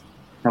past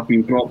have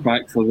been brought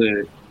back for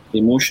the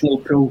emotional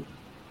pull.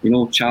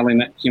 Charlie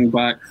Nick came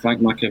back, Frank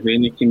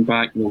McAvenny came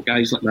back,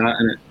 guys like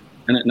that,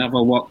 and it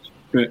never worked.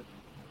 But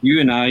you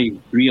and I,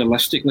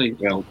 realistically,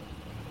 well,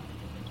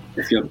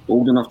 if you're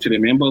old enough to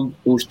remember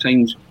those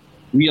times,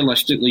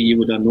 realistically, you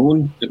would have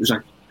known it was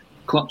a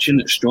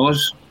clutching at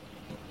straws.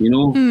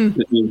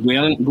 That they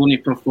weren't going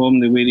to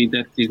perform the way they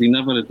did because they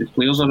never had the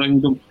players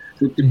around them.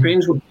 So it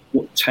depends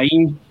what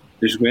time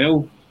as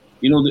well.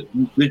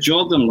 The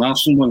Jordan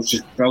Larsson one's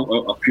just built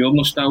out of pure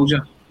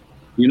nostalgia,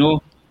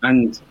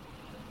 and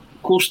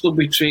of course there'll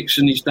be traits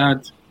in his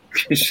dad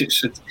because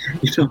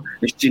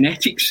it's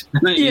genetics,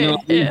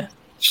 Yeah.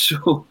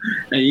 So,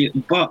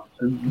 but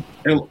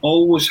he'll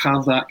always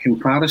have that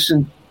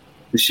comparison.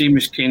 The same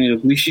as Kenny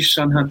Dalglish's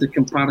son had the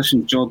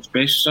comparison, George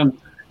Best's son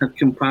had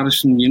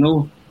comparison.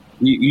 You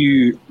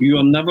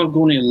are never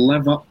going to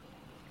live up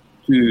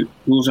to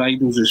those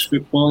idols as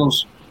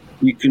footballers.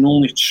 You can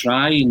only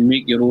try and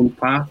make your own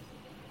path,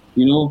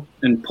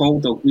 and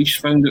Paul Dalglish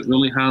found it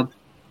really hard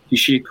to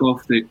shake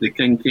off the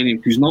King Kenny,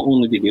 because not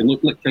only did he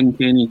look like King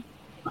Kenny,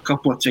 a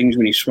couple of times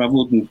when he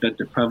swiveled and did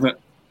the pivot,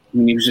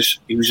 he was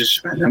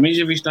just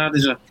amazing. His dad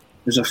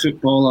as a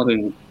footballer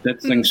and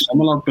did things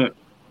similar, but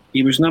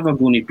he was never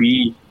going to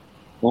be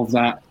of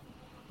that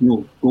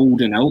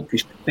golden ilk,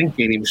 because King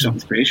Kenny was something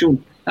special.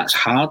 That's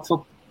hard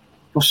for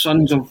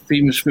sons of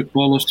famous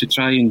footballers to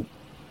try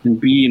and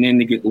be, and then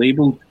they get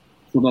labelled.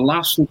 So the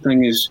Larsson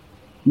thing is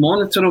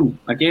monitor him,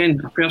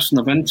 again, a person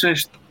of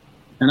interest,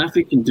 and if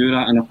he can do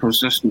that on a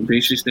persistent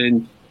basis,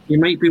 then he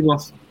might be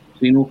worth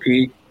saying,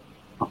 okay,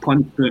 a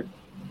punt. But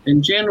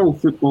in general,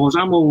 footballers,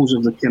 I'm always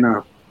of the kind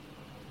of,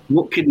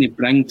 what can they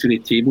bring to the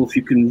table? If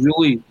you can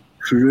really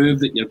prove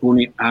that you're going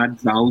to add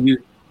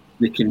value,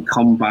 they can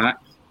come back.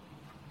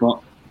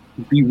 But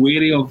be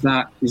wary of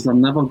that, because they're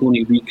never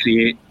going to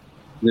recreate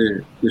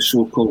the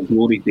so-called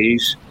glory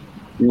days.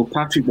 You know,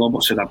 Patrick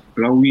Roberts had a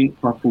brilliant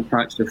purple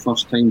patch the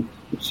first time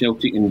at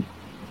Celtic and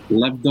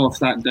lived off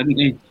that, didn't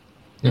he?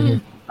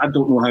 Mm-hmm. I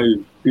don't know how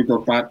good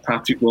or bad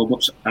Patrick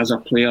Roberts as a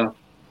player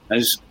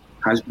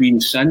has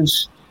been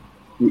since.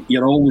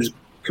 You're always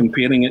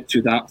comparing it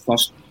to that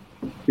first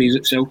phase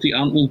at Celtic,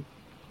 aren't you?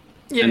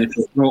 Yeah. And if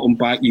you brought him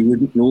back, you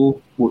wouldn't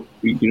know what,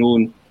 you know.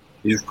 And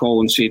as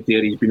Colin said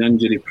there, he's been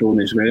injury prone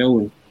as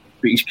well.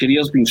 But his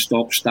career's been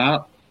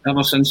stop-start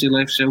ever since he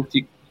left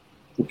Celtic.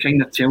 It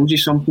kind of tells you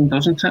something,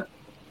 doesn't it?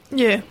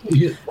 Yeah.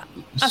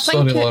 I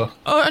sorry, think Laura.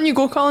 And you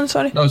go, Colin,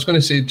 sorry. I was going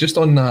to say, just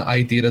on that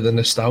idea of the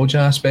nostalgia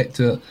aspect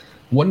to it,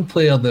 one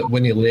player that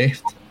when he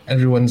left,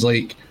 everyone's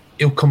like,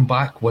 he'll come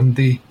back one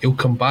day,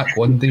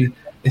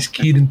 is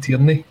Kieran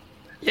Tierney.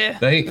 Yeah.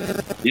 Right?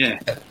 Yeah.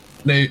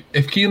 Now,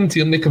 if Kieran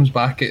Tierney comes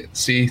back at,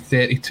 say,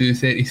 32,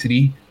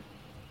 33,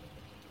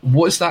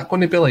 what's that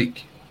going to be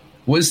like?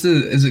 Is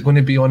it going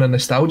to be on a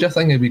nostalgia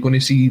thing? Are we going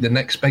to see the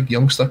next big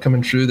youngster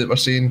coming through that we're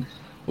saying,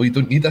 well, you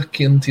don't need a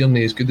Kieran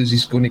Tierney as good as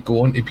he's going to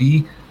go on to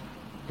be?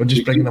 We're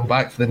just bringing him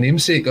back for the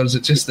namesake, or is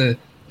it just the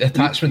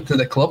attachment to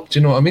the club? Do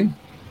you know what I mean?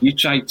 You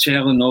try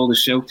telling all the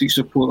Celtic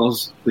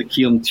supporters that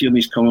Kieran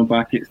Tierney's coming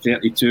back at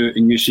 32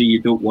 and you say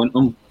you don't want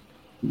him.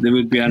 There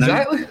would be an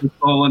announcement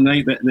all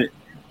night that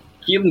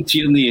Kieran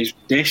Tierney is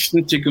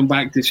destined to come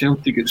back to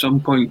Celtic at some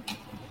point.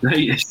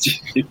 Right?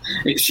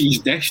 It's his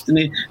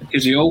destiny,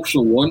 because he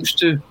also wants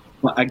to.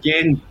 But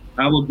again,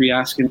 I would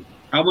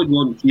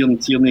want Kieran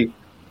Tierney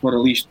for at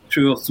least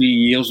 2 or 3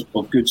 years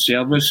of good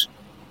service,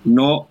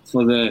 not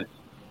for the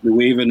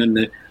waving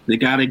and the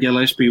Gary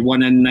Gillespie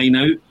 1 in 9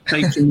 out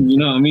type thing. You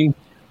know what I mean?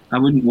 I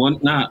wouldn't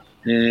want that.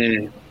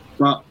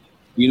 But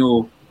you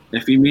know,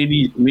 if he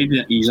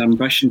made his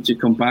ambition to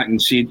come back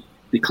and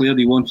declared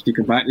he wanted to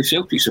come back, the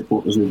Celtic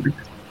supporters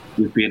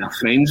would be in a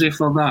frenzy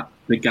for that,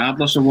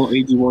 regardless of what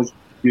age he was.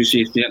 You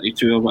say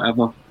 32 or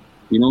whatever,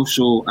 you know.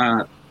 So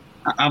I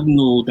have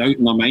no doubt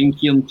in my mind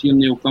Kieran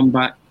Tierney will come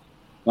back.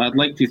 But I'd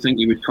like to think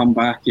he would come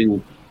back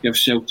and give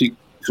Celtic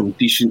some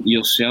decent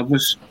years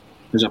service,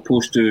 as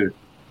opposed to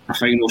a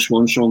final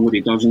swan song where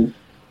he doesn't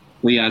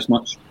play as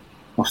much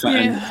or fit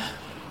in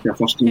their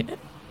first team.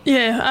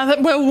 Yeah,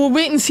 well, we'll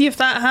wait and see if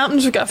that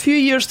happens. We've got a few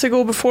years to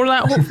go before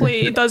that.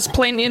 Hopefully he does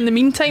plenty in the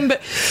meantime. But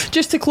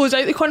just to close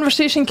out the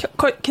conversation,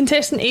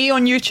 contestant A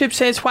on YouTube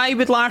says, why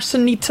would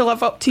Larsson need to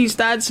live up to his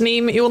dad's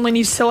name? He only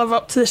needs to live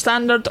up to the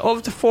standard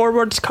of the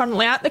forwards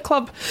currently at the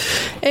club.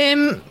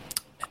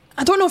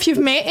 I don't know if you've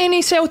met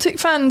any Celtic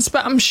fans,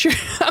 but I'm sure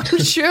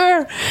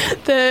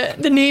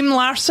the name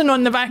Larsson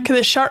on the back of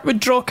the shirt would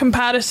draw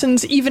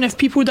comparisons, even if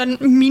people didn't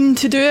mean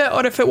to do it,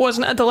 or if it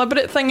wasn't a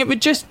deliberate thing. It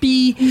would just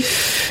be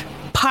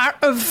part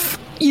of,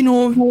 you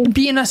know,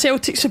 being a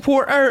Celtic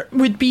supporter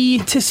would be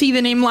to see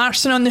the name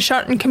Larsson on the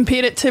shirt and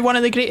compare it to one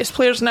of the greatest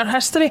players in our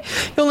history.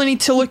 You only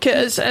need to look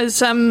at, as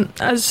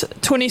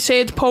Tony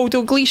said, Paul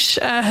Dalglish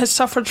has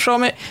suffered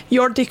from it.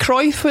 Jordi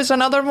Cruyff was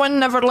another one,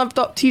 never lived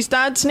up to his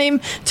dad's name,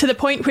 to the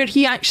point where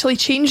he actually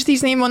changed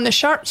his name on the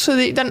shirt so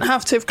that he didn't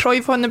have to have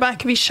Cruyff on the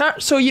back of his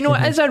shirt. So, you know,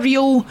 it is a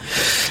real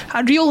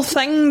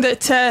thing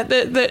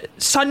that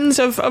sons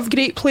of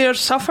great players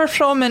suffer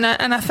from, and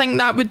I think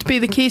that would be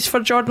the case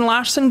for Jordan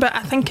Larsson. But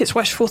I think it's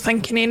wishful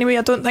thinking anyway.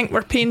 I don't think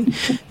we're paying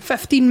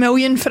 15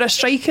 million for a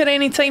striker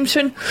anytime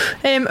soon.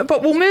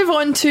 But we'll move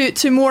on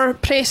to more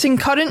pressing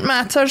current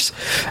matters.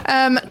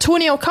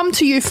 Tony, I'll come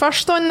to you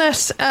first on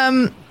this.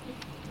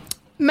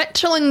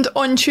 Midtjylland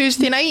on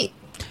Tuesday night.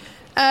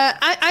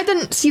 I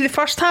didn't see the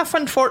first half,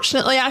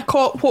 unfortunately. I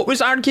caught what was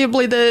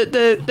arguably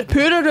the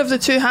poorer of the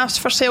two halves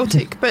for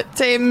Celtic, but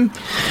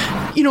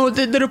you know,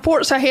 the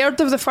reports I heard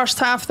of the first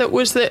half, that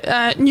was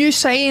that new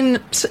signing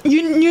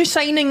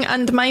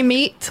and my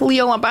mate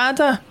Liel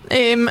Abada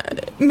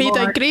made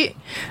a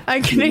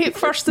great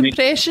first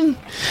impression,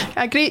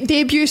 a great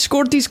debut,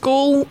 scored his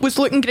goal, was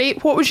looking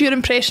great. What was your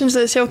impressions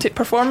of the Celtic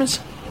performance?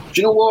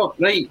 Do you know what,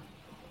 right?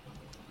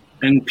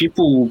 And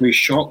people will be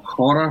shocked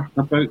horror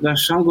about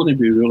this. I'm going to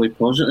be really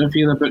positive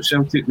here about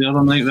Celtic the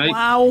other night, right?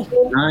 Wow.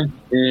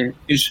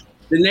 Because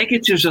the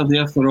negatives are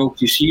there for all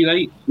to see,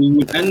 right? We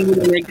went in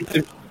with the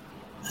negatives,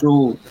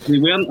 so they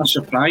weren't a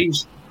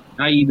surprise.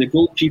 I.e., the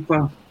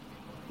goalkeeper,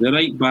 the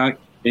right back,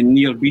 and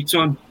Near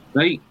Beaton,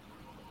 right?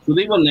 So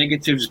they were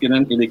negatives going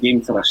into the game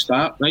for a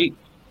start, right?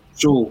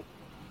 So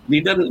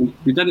they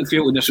didn't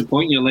fail to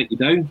disappoint you or let you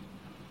down.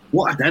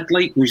 What I did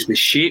like was the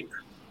shape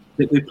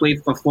that we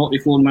played for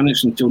 44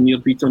 minutes until Near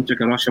Beaton took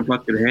a rush of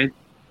blood to the head,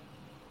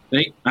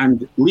 right?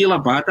 And Liel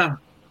Abada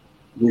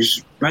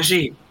was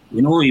busy.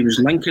 You know, he was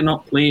linking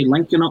up play,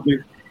 linking up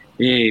with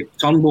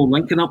Turnbull,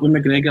 linking up with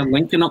McGregor,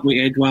 linking up with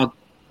Edward.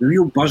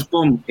 Real buzz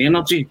bomb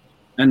energy.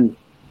 And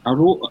I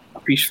wrote a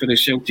piece for the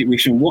Celtic Week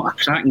saying what a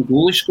cracking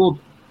goal he scored,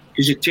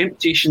 because the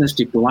temptation is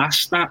to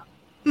blast that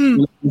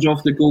when it comes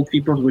off the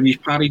goalkeeper when he's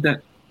parried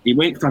it. He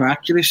went for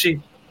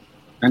accuracy.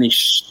 and he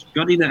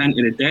scurried it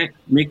into the deck,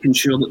 making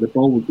sure that the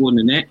ball would go in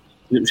the net,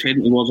 that it was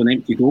heading towards an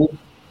empty goal.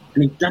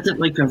 And he did it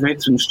like a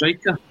veteran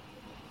striker.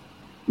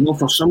 You know,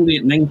 for somebody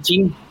at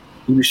 19,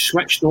 he was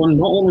switched on.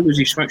 Not only was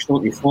he switched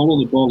on to follow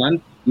the ball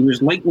in, he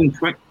was lightning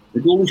quick. The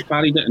goalie's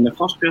parried it, and the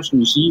first person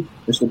you see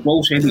is the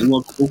ball's heading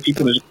towards the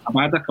goalkeeper is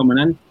Abada coming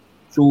in.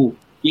 So,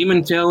 game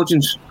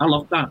intelligence, I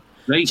love that.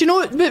 Right. Do you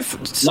know, but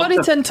sorry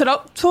to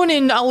interrupt, Tony,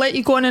 and I'll let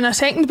you go on in a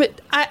second,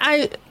 but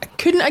I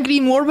couldn't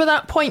agree more with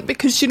that point,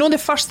 because you know the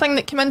first thing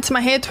that came into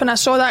my head when I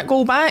saw that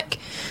goal back,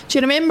 do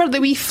you remember the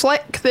wee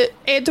flick that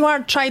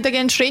Edouard tried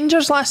against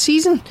Rangers last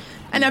season,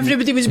 and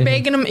everybody was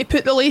begging him to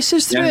put the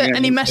laces through it,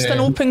 and he missed an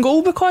open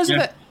goal because of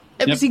it?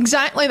 It was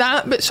exactly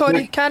that, but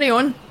sorry, carry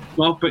on.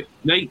 Well, but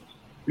right,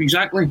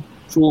 exactly.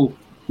 So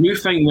you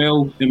think,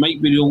 well, it might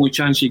be the only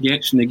chance he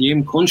gets in the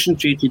game,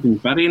 concentrated in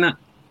burying it.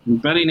 And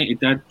burying it, he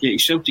did get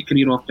his Celtic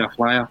career off to a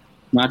flyer.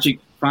 Magic,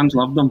 fans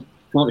loved him.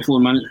 44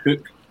 minutes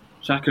hook,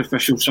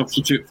 sacrificial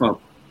substitute for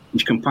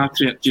his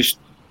compatriot, just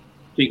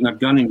taking a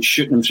gun and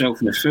shooting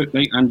himself in the foot,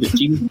 right, and the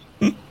team,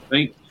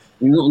 right.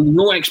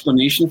 No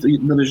explanation.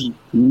 There is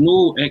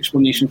no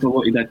explanation for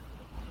what he did,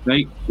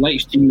 right. Let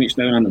his teammates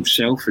down on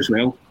himself as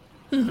well.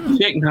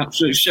 Second half,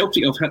 so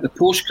Celtic have hit the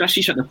post.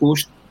 Christie's hit the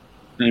post,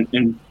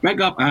 and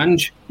big up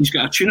Ange. He's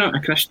got a tune out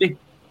of Christie.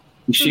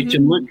 He said to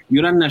him, "Look,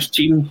 you're in this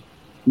team.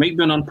 Might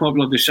be an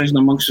unpopular decision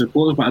amongst the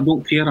supporters, but I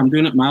don't care. I'm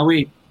doing it my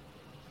way.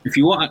 If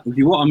you want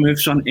to move,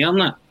 son, earn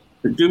it,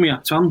 but do me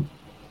a turn."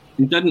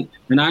 And didn't.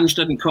 And Ange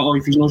didn't cut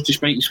off his nose to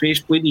spite his face.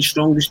 Played his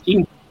strongest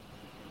team.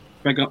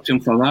 Big up to him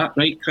for that,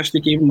 right? Christie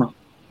gave him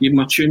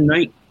a tune,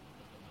 right?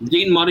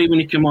 Dane Murray, when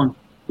he came on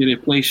to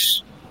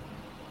replace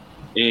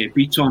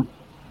Beaton,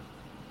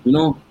 you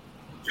know,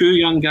 two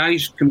young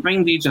guys,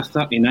 combined age of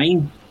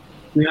 39.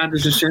 We had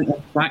as a centre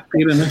back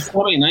pair, and they're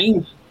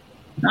 49.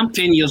 I'm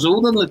 10 years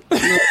older than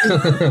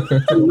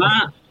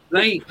that,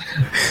 right?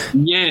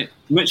 Yeah,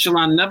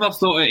 Michelin never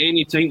thought at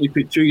any time to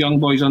put two young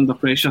boys under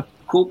pressure.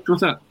 Coped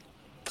with it.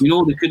 You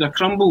know, they could have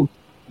crumbled,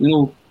 you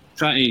know,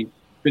 but he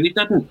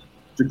didn't.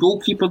 The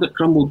goalkeeper that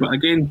crumbled, but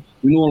again,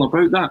 we know all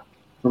about that.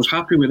 I was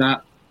happy with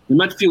that. The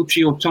midfield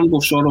trio,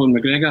 Turnbull, Sorrow and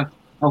McGregor,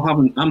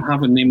 I'm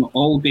having them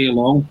all day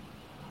long.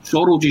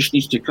 Sorrow just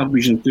needs to curb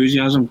his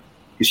enthusiasm,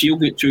 because he'll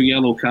get 2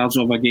 yellow cards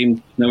of a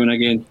game now and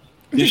again.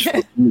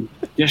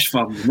 Just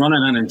for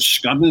running in and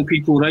scudding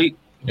people, right?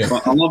 Yeah.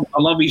 But I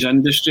love his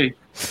industry.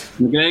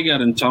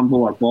 McGregor and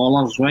Turnbull are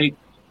ballers, right?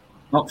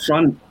 Up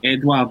front,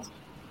 Edouard.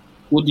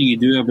 What do you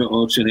do about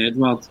Odsonne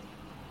Edouard?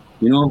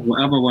 You know,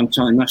 whatever one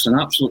time, missed an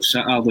absolute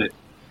sitter that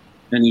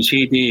in his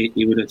heyday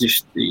he would have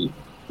just, he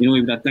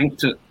would have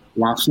dinked it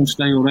Larson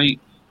style, right?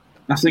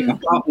 I think a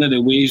pattern of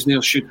the ways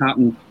there should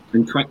happen,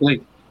 and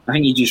quickly. I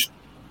think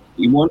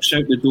he wants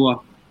out the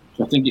door,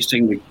 so I think it's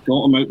time we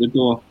got him out the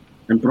door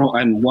and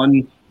brought in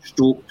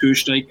 1/2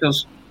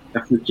 strikers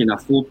if we can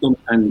afford them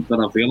and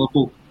they're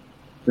available,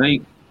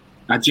 right?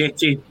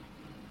 Ajeti,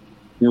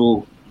 you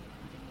know,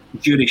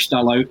 jury's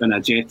still out on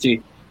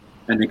Ajeti,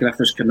 and the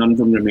Griffiths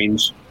conundrum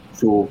remains.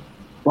 So,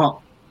 but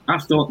I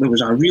thought there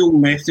was a real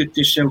method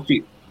to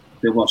Celtic.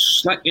 They were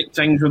slick at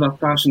times with their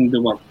passing, they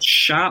were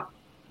sharp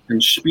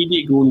and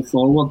speedy going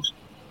forward,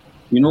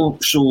 you know,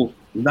 so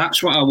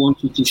that's what I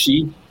wanted to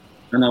see,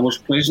 and I was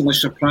pleasantly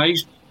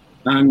surprised.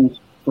 And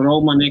for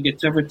all my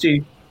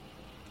negativity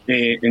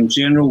in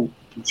general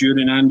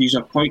during Andy's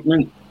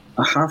appointment,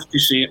 I have to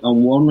say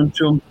I'm warming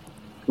to him,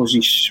 because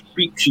he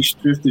speaks his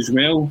truth as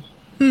well.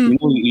 You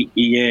know,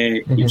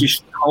 he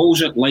just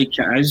calls it like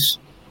it is,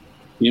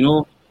 you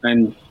know,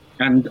 and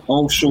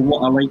also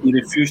what I like, he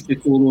refused to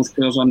throw those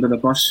players under the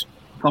bus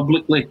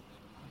publicly.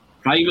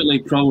 Privately,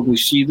 probably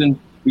seething.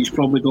 He's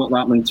probably got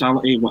that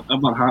mentality,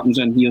 whatever happens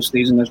in here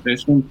stays in this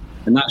dressing room,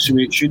 and that's the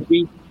way it should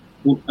be.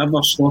 Don't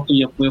ever slaughter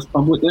your players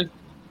publicly,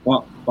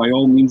 but by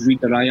all means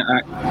read the Riot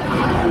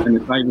Act in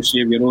the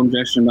privacy of your own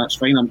dressing room. That's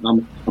fine, I'm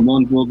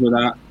on board with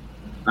that.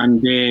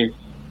 And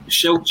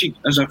Celtic,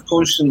 as I've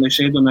constantly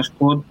said on this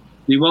pod,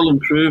 they will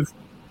improve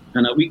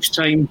in a week's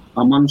time,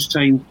 a month's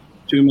time,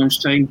 2 months'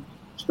 time.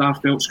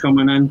 Starfelt's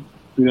coming in,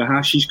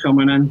 Furuhashi's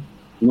coming in,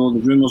 you know, the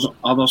rumours of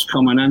others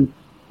coming in.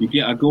 You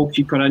get a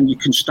goalkeeper in, you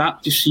can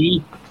start to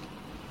see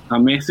a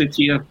method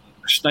here,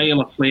 a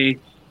style of play,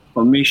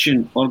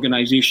 formation,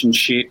 organisation,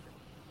 shape,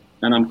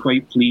 and I'm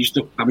quite pleased.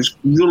 I was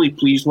really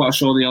pleased what I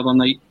saw the other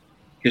night,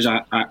 because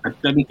I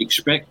didn't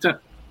expect it.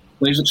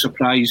 Pleasant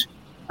surprise,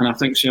 and I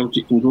think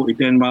Celtic can go to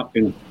Denmark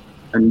and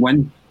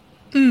win,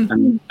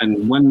 and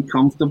win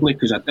comfortably,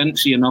 because I didn't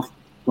see enough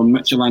from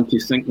Michelin to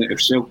think that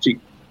if Celtic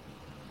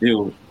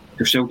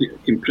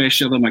can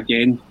pressure them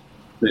again,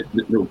 that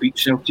they'll beat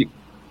Celtic.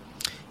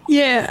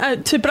 Yeah,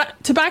 to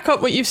back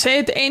up what you've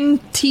said,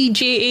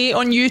 NTJA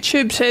on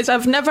YouTube says,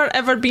 I've never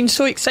ever been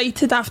so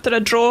excited after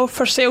a draw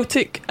for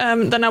Celtic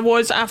than I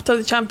was after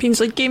the Champions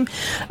League game.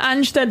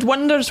 Ange did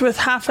wonders with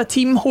half a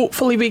team.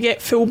 Hopefully we get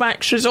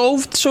fullbacks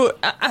resolved. So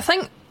I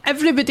think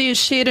everybody is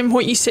sharing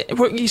what you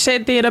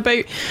said there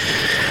about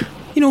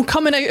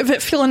coming out of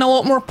it feeling a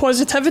lot more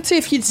positivity.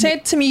 If you'd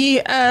said to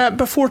me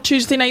before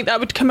Tuesday night that I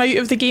would come out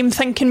of the game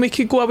thinking we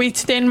could go away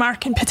to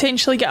Denmark and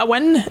potentially get a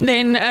win,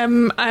 then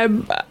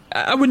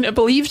I wouldn't have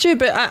believed you,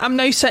 but I'm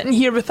now sitting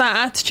here with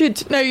that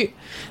attitude. Now,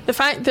 the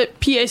fact that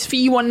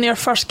PSV won their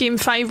first game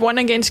 5-1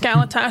 against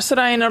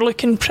Galatasaray and are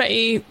looking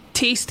pretty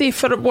tasty,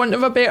 for want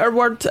of a better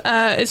word,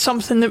 is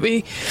something that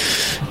we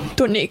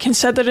don't need to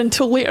consider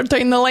until later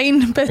down the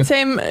line. But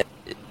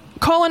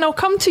Colin, I'll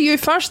come to you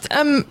first.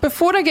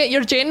 Before I get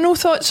your general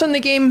thoughts on the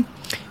game,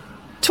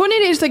 Tony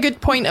raised a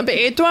good point about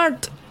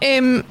Edouard.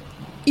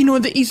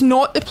 That he's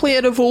not the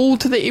player of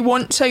old that he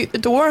wants out the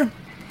door.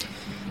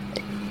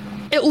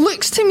 It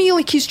looks to me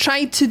like he's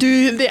tried to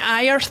do the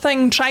Ayer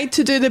thing, tried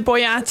to do the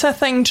Boyata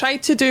thing,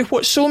 tried to do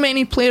what so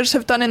many players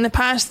have done in the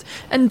past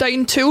and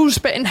down tools.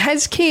 But in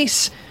his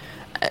case,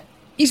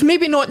 he's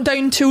maybe not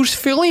down tools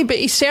fully, but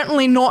he's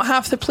certainly not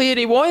half the player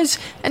he was,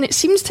 and it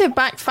seems to have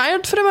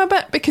backfired for him a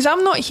bit, because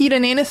I'm not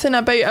hearing anything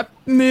about a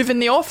move in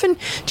the offing.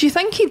 Do you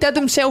think he did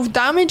himself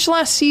damage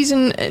last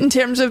season in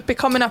terms of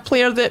becoming a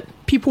player that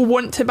people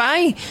want to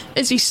buy?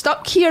 Is he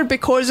stuck here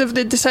because of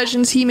the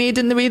decisions he made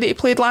in the way that he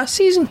played last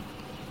season?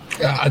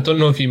 I don't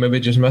know if you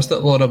maybe just missed it,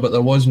 Laura, but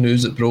there was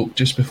news that broke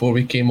just before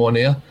we came on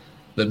air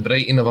that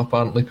Brighton have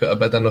apparently put a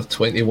bid in of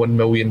 £21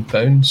 million.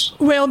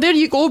 Well, there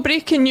you go,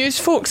 breaking news,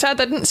 folks. I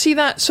didn't see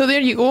that, so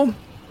there you go.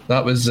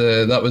 That was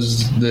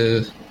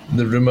the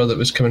rumour that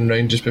was coming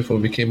round just before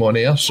we came on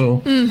air.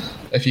 So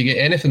if you get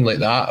anything like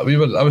that,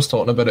 I was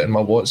talking about it in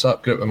my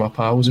WhatsApp group with my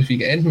pals. If you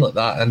get anything like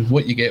that, and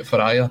what you get for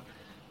Ayer,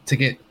 to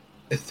get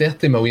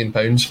 £30 million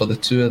for the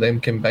two of them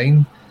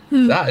combined,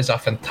 that is a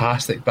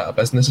fantastic bit of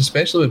business,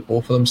 especially with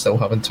both of them still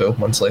having 12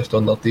 months left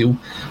on their deal.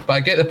 But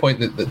I get the point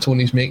that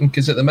Tony's making,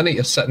 because at the minute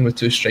you're sitting with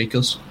two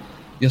strikers.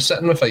 You're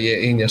sitting with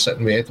Ajeti and you're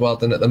sitting with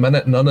Edouard, and at the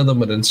minute none of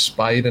them are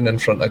inspiring in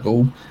front of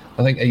goal.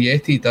 I think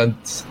Ajeti did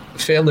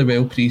fairly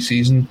well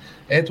pre-season.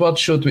 Edouard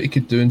showed what he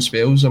could do in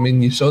spells. I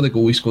mean, you saw the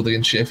goal he scored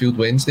against Sheffield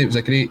Wednesday. It was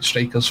a great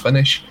striker's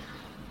finish.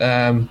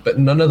 But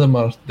none of them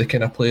are the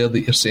kind of player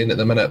that you're saying at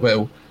the minute,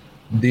 well,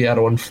 they are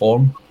on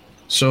form.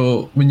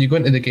 So when you go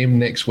into the game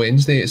next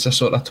Wednesday, it's a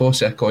sort of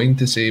toss of a coin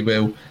to say,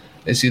 well,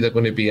 it's either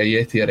going to be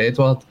Ajeti or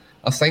Edouard.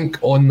 I think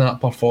on that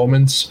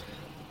performance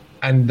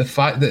and the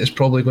fact that it's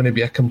probably going to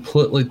be a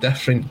completely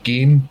different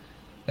game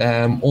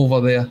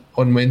over there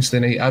on Wednesday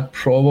night, I'd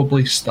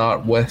probably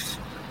start with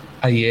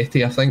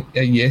Ajeti. I think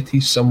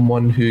Ajeti's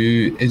someone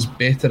who is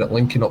better at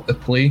linking up the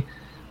play,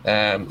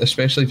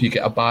 especially if you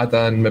get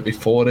Abada and maybe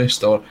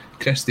Forrest or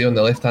Christie on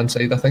the left-hand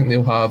side. I think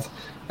they'll have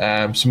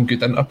some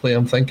good interplay.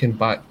 I'm thinking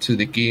back to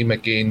the game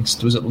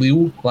against, was it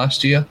Lille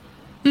last year?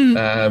 When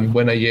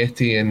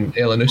Ajeti and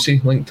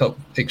Elanusi linked up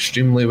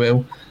extremely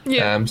well.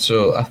 Yeah.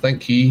 So I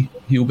think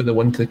he'll be the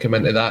one to come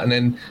into that. And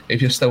then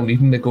if you're still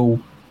needing the goal,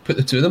 put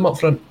the two of them up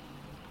front.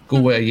 Go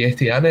with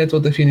Ajeti and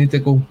Edouard if you need to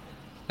go.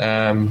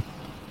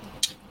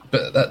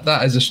 But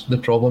that is the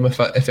problem.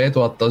 If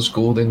Edouard does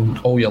go, then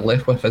all you're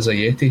left with is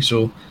Ajeti.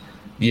 So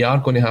you are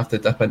going to have to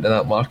dip into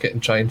that market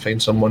and try and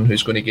find someone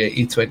who's going to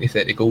get 20,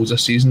 30 goals a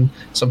season,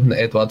 something that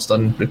Edouard's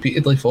done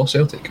repeatedly for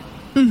Celtic.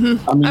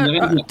 Mm-hmm. I mean,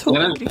 there is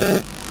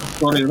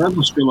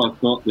a school of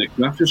thought that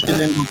Griffiths could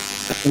end up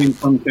playing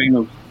some kind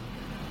of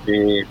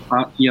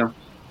part here,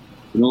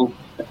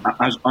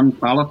 as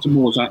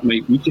unpalatable as that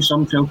might be to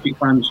some Celtic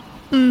fans.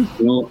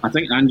 I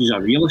think Andy's a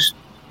realist,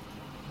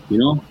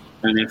 and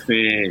if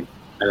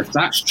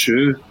that's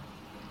true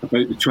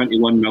about the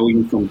 21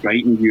 million from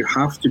Brighton, you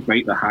have to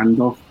bite the hand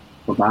off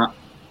for that,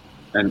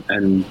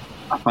 and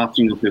a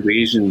parting of the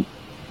ways. And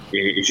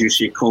as you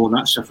say, Colin,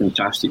 that's a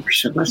fantastic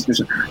piece of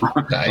business.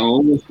 I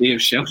always say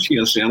if Chelsea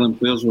are selling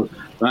players with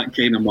that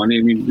kind of money,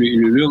 I mean, we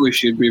really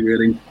should be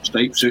wearing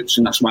striped suits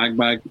and a swag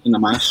bag and a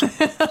mask.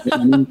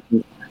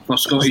 For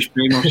Scottish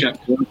Premiership,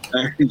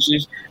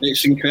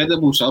 it's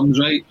incredible sums,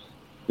 right?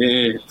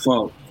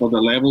 For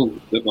the level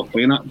that we're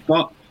playing at,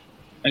 but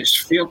it's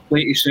fair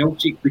play to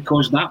Celtic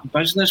because that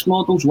business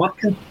model's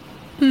working,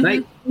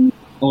 right?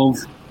 Of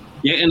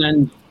getting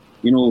in,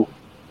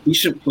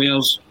 decent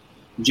players,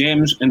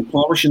 gems, and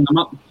polishing them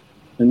up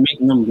and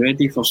making them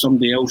ready for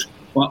somebody else,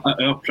 but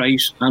at our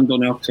price and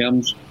on our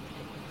terms.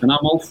 And I'm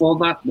all for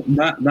that.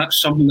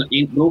 That's something that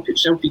ain't broke at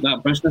Celtic.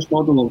 That business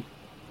model of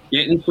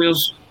getting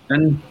players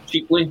in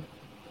cheaply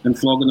and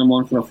flogging them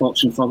on for a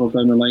fortune further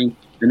down the line,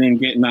 and then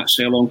getting that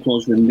sell-on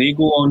clause when they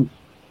go on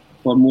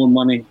for more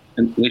money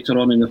and later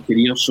on in their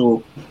career.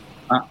 So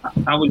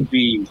I would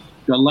be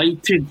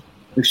delighted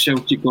if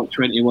Celtic got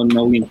 21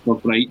 million from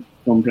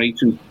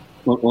Brighton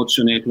for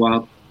Odsonne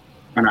Edouard,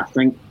 and I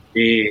think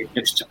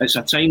it's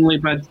a timely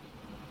bid.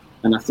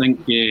 And I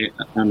think,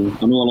 and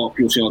I know a lot of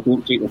people say,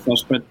 don't take the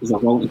first bid because they're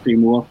willing to pay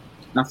more.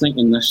 I think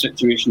in this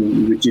situation,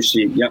 you would just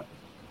say, yep,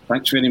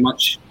 thanks very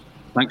much,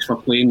 thanks for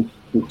playing,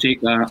 we'll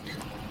take that,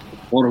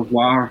 au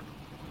revoir,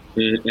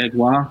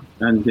 Edouard,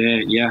 and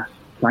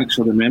thanks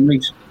for the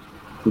memories,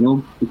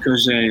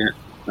 because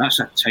that's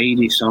a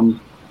tidy sum,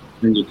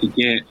 and you could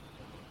get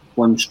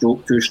 2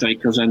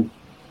 strikers in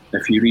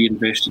if you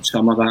reinvested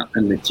some of that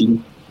in the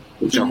team,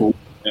 which I hope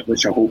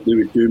they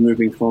would do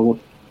moving forward.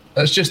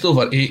 That's just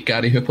over 8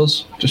 Gary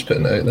Hoopers. Just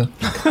putting it out there.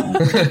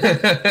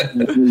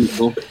 There you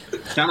go.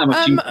 Can't have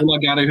a team full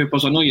of Gary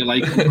Hoopers. I know you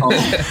like them.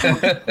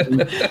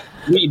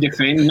 You need to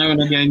defend now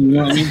and again, you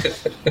know what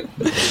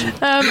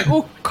I mean?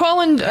 Well,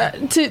 Colin,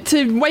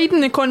 to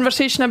widen the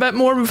conversation a bit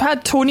more, we've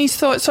had Tony's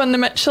thoughts on the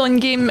Michelin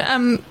game.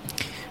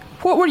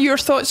 What were your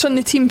thoughts on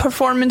the team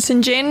performance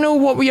in general?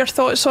 What were your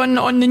thoughts on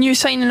the new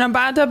signing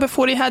Abada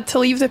before he had to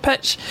leave the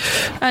pitch?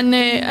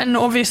 And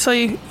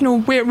obviously, you know,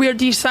 where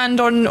do you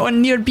stand on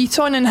Nir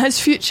Bitton and his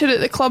future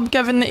at the club,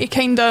 given that he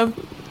kind of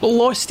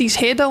lost his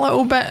head a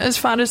little bit as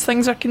far as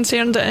things are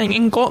concerned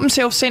and got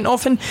himself sent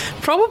off and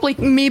probably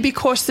maybe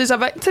cost us a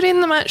victory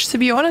in the match, to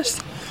be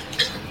honest?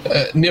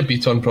 Nir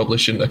Bitton probably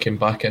shouldn't have come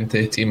back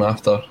into the team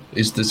after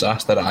his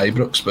disaster at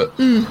Ibrox, but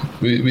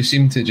we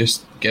seem to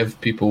just give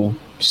people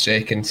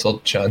second,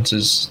 third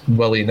chances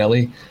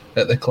willy-nilly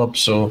at the club,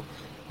 so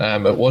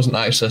it wasn't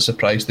actually a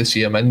surprise to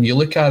see him in. You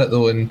look at it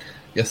though and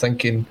you're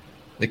thinking,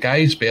 the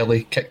guy's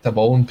barely kicked a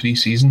ball in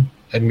pre-season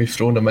and we've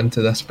thrown him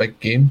into this big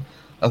game.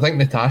 I think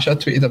Natasha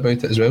tweeted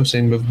about it as well,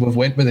 saying we've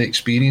went with the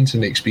experience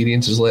and the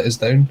experience has let us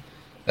down,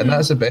 and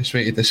that's the best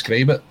way to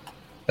describe it.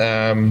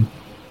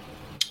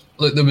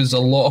 Look, there was a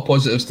lot of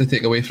positives to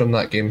take away from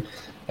that game.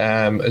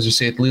 As you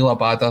said, Lila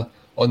Bada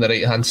on the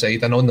right hand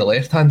side, and on the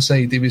left hand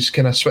side he was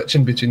kind of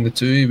switching between the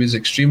two. He was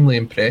extremely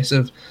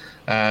impressive.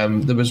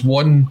 There was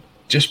one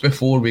just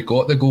before we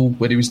got the goal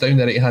where he was down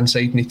the right hand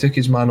side and he took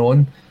his man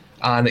on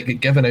and it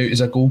got given out as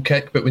a goal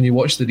kick, but when you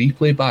watch the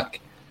replay back,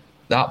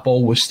 that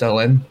ball was still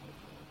in.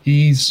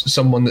 He's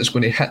someone that's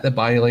going to hit the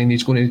byline.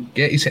 He's going to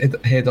get his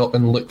head up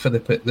and look for the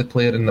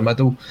player in the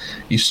middle.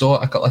 You saw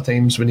it a couple of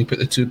times when he put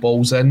the 2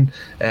 balls in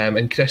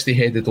and Christie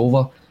headed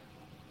over.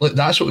 Look,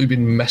 that's what we've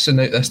been missing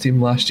out this team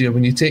last year.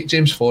 When you take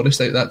James Forrest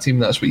out of that team,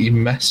 that's what you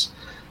miss.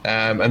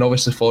 And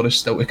obviously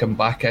Forrest still to come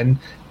back in.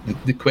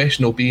 The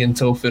question will be,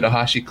 until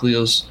Furuhashi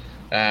clears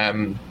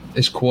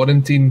his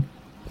quarantine,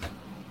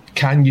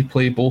 can you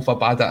play both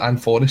Abada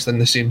and Forrest in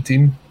the same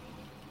team?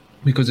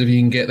 Because if you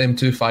can get them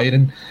 2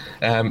 firing,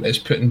 it's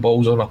putting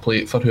balls on a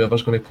plate for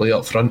whoever's going to play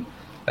up front,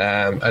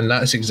 and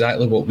that's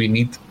exactly what we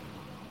need.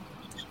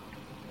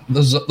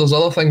 There's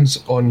other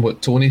things on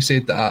what Tony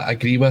said that I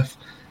agree with.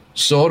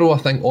 Sorrow, I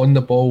think, on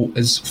the ball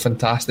is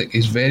fantastic.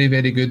 He's very,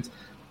 very good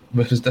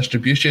with his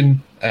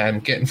distribution,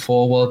 getting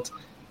forward,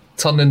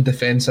 turning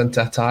defence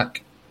into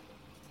attack.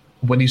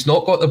 When he's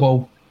not got the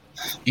ball,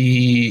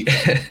 it's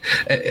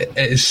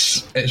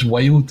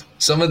wild.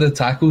 Some of the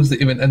tackles that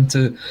he went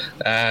into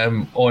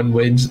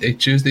on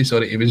Tuesday,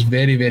 he was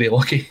very, very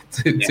lucky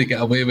to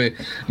get away with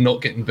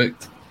not getting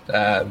booked.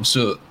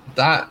 So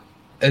that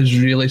is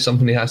really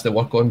something he has to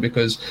work on,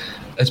 because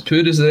as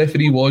poor as the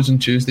referee was on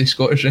Tuesday,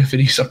 Scottish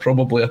referees are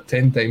probably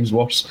 10 times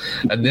worse,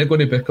 and they're going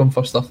to book him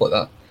for stuff like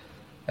that.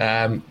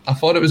 I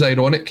thought it was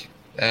ironic,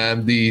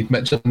 the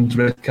Michelin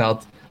red card,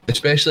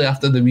 especially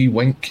after the wee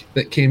wink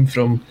that came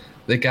from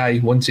the guy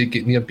once he'd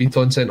get Nir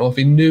Bitton sent off.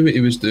 He knew what he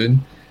was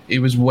doing. He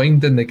was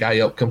winding the guy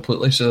up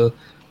completely. So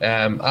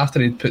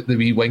after he'd put the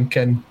wee wink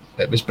in,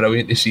 it was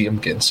brilliant to see him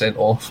getting sent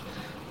off.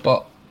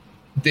 But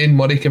Dane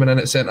Murray coming in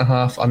at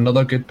centre-half,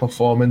 another good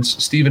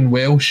performance. Stephen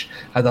Welsh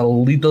had a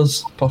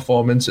leader's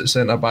performance at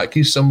centre-back.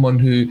 He's someone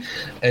who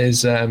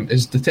is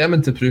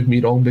determined to prove me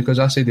wrong, because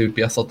I said he would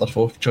be a third or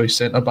fourth choice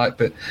centre-back,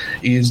 but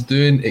he is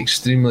doing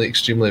extremely,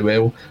 extremely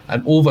well.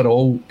 And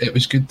overall, it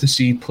was good to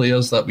see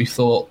players that we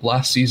thought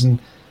last season,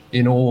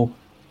 you know,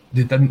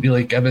 they didn't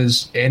really give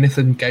us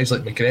anything. Guys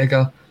like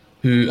McGregor,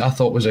 who I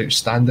thought was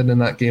outstanding in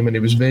that game, and he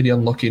was very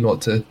unlucky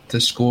not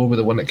to score with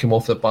the one that came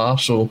off the bar.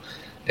 So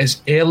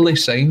it's early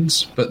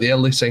signs, but the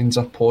early signs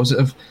are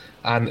positive.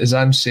 And as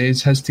Anne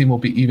says, his team will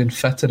be even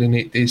fitter in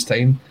 8 days'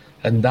 time,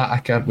 and that I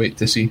can't wait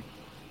to see.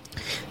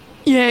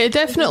 Yeah, it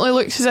definitely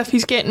looks as if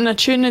he's getting a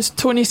tune, as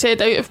Tony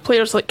said, out of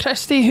players like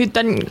Christie, who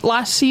didn't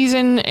last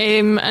season,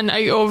 and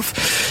out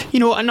of,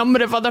 you know, a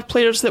number of other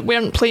players that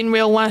weren't playing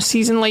well last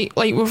season, like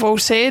we've all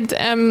said.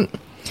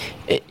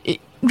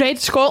 Red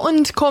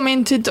Scotland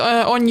commented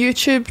on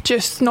YouTube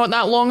just not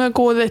that long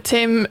ago that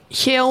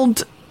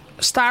Held,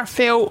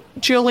 Starfelt,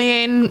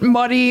 Julienne,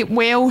 Murray,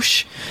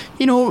 Welsh,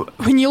 you know,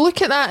 when you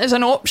look at that as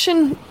an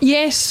option,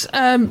 yes,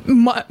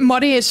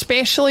 Murray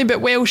especially, but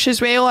Welsh as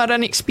well, are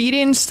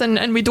inexperienced,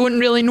 and we don't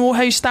really know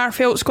how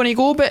Starfelt's going to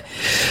go. But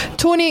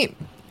Tony,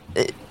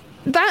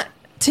 that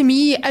to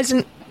me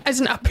isn't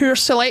a poor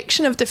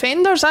selection of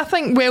defenders. I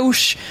think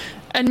Welsh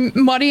and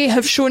Murray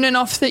have shown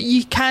enough that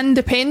you can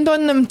depend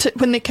on them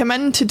when they come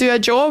in to do a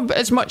job,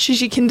 as much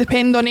as you can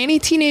depend on any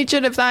teenager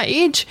of that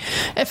age.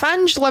 If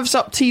Ange lives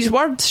up to his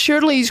word,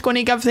 surely he's going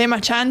to give them a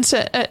chance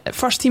at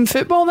first team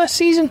football this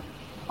season.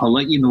 I'll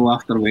let you know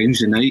after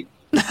Wednesday night.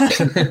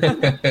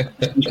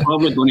 He's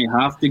probably going to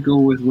have to go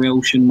with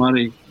Welsh and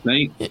Murray,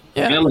 right?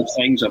 Yeah. Early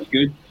signs are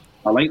good.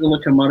 I like the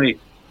look of Murray,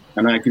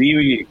 and I agree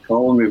with you,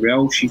 Colin, with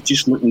Welsh. He's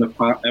just looking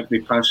at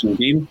every passing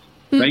game,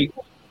 right?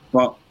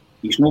 But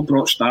he's not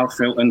brought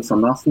Starfelt in for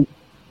nothing,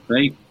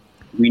 right?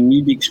 We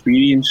need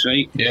experience,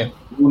 right? Yeah.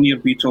 Nir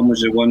Bitton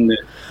was the one that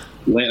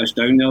let us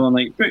down the other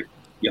night. But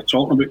you're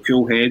talking about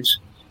cool heads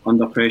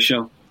under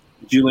pressure.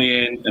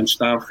 Julian and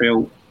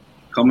Starfelt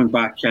coming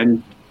back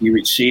in, you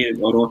would say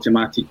are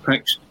automatic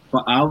picks,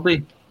 but are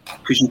they?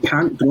 Because you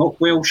can't drop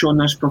Welsh on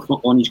his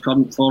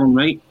current form,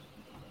 right?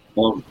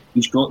 Or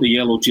he's got the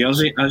yellow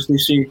jersey, as they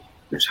say.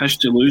 It's his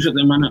to lose at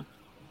the minute.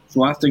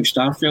 So I think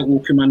Starfelt will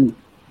come in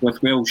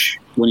with Welsh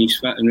when he's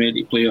fit and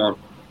ready to play, or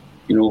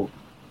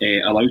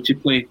allowed to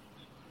play,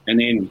 and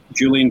then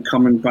Julian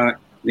coming back.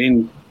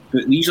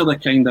 But these are the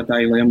kind of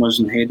dilemmas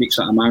and headaches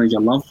that a manager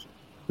loves,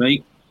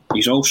 right?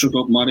 He's also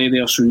got Murray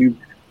there, so you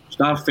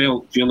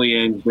Starfelt,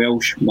 Julian,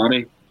 Welsh,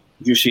 Murray.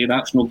 You say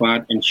that's no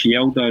bad, and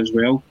Shielda as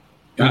well.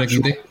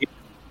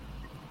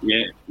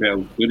 Yeah,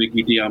 well,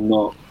 Urigidi, I'm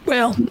not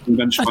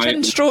convinced by. I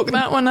didn't stroke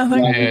that one, I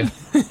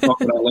think.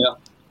 Talk about that later.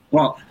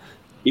 But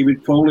he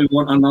would probably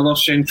want another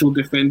central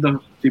defender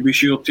to be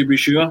sure.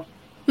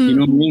 You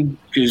know what I mean?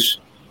 Because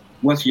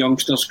with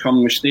youngsters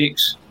come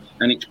mistakes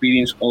and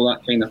experience, all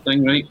that kind of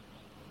thing, right?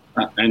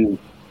 And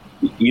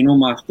you know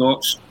my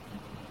thoughts.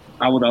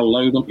 I would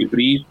allow them to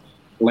breathe.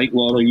 Like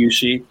Laura, you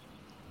say,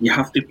 you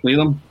have to play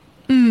them.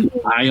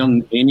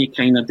 Iron any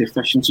kind of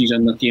deficiencies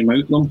in the game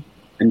out of them,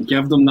 and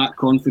give them that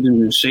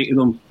confidence and say to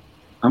them,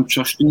 I'm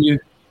trusting you,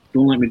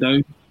 don't let me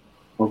down,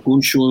 or go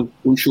and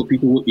show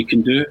people what you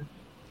can do,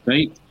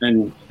 right?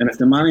 And if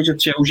the manager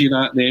tells you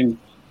that, then,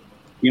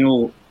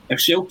 if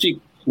Celtic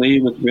play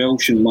with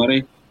Welsh and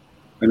Murray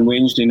on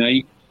Wednesday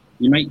night,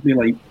 you might be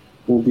like,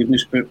 oh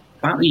goodness, but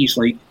partly it's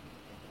like,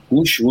 go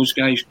and show those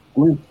guys,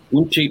 go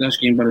and take this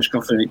game by the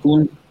scruff of the neck, go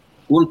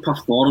and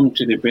perform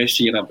to the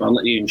best of your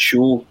ability and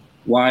show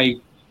why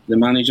the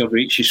manager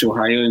rates you so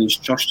highly and he's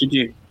trusted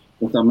you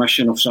with a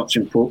mission of such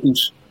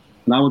importance.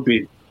 And I would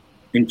be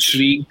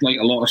intrigued, like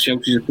a lot of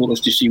Celtic supporters,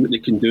 to see what they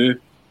can do.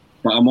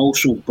 But I'm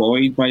also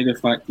buoyed by the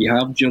fact you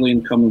have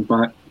Julian coming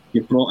back,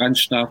 you've brought in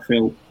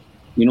Starfelt.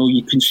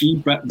 You can see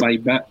bit by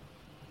bit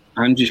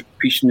and just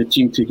piecing the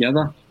team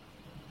together.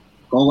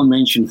 Colin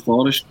mentioned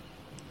Forrest.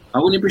 I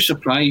wouldn't be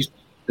surprised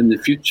in the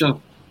future,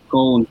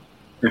 Colin,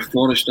 if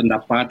Forrest and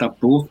Abada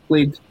both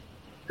played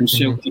in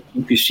Celtic.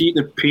 You can see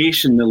the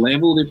pace and the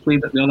level they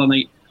played at the other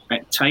night.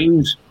 At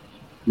times,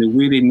 the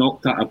way they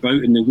knocked that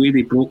about and the way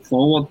they broke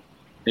forward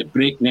at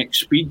breakneck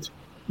speed,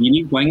 you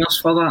need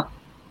wingers for that.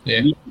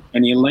 Yeah.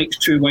 And he likes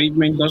two wide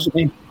men, doesn't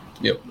he?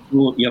 Yep.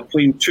 So you're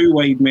playing two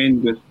wide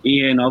men with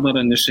AN other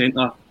in the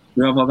centre,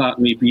 whoever that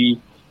may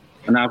be.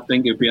 And I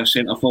think it'd be a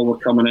centre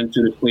forward coming in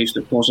to replace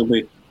the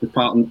possibly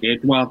departing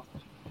Edward.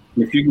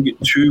 And if you can get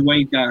two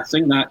wide guys, I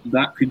think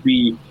that could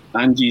be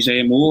Angie's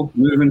MO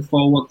moving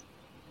forward.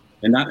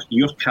 And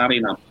you're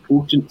carrying a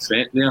potent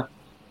threat there.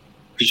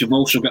 Because you've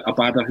also got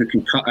Abada who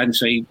can cut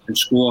inside and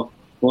score.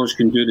 Forrest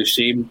can do the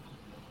same.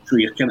 So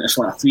it's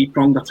like a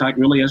three-pronged attack,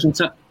 really, isn't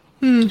it?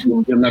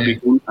 So you're maybe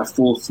going a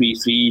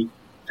 4-3-3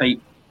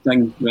 type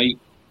thing, right?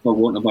 For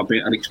want of a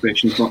better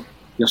expression. But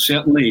you're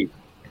certainly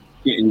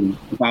getting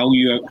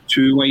value out of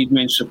two wide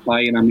men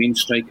supplying a main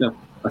striker.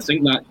 I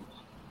think that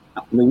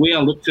the way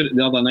I looked at it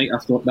the other night, I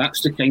thought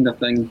that's the kind of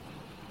thing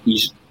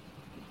he's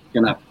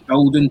kind of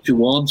building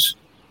towards.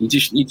 He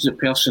just needs the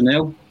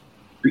personnel,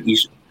 but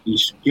he's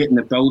getting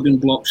the building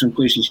blocks in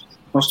place.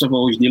 First of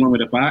all, he's dealing with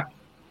the back,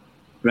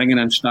 bringing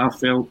in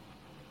Starfelt.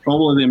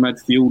 Probably the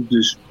midfield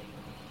is,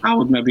 I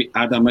would maybe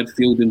add a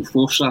midfield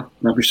enforcer,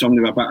 maybe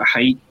somebody with a bit of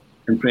height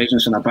and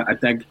presence and a bit of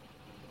dig,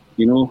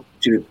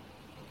 to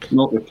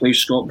not replace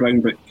Scott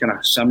Brown, but kind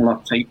of similar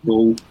type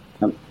role.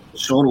 And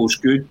Sorrell's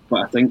good,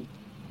 but I think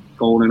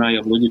Colin and I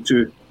have alluded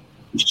to,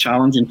 his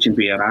challenging can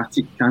be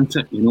erratic, can't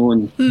it?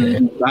 And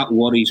that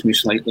worries me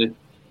slightly.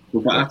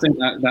 But I think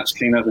that's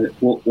kind of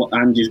what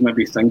Angie's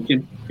maybe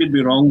thinking. Could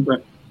be wrong,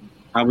 but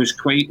I was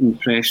quite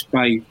impressed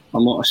by a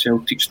lot of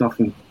Celtic stuff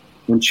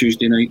on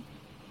Tuesday night.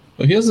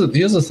 Well, here's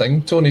the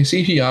thing, Tony.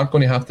 See if you are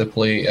going to have to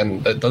play,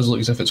 and it does look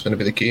as if it's going to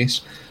be the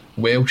case,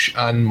 Welsh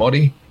and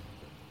Murray.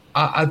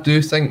 I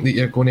do think that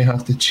you're going to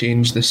have to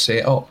change the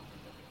setup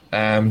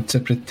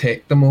to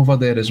protect them over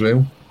there as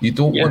well. You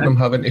don't want them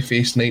having to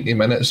face 90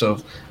 minutes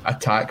of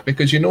attack,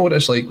 because you know what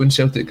it's like when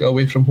Celtic go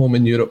away from home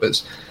in Europe.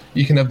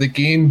 You can have the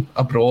game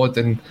abroad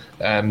and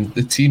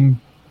the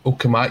team will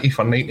come at you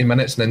for 90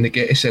 minutes and then they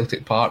get to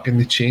Celtic Park and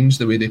they change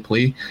the way they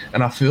play.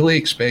 And I fully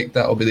expect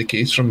that will be the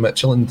case from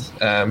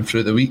Midtjylland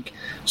through the week.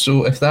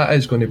 So if that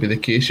is going to be the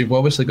case, you've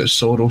obviously got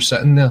Sorrell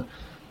sitting there.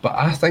 But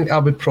I think I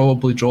would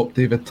probably drop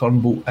David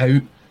Turnbull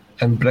out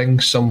and bring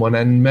someone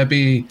in.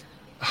 Maybe,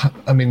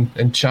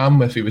 and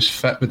Cham, if he was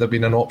fit, would have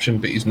been an option,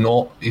 but he's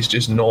not. He's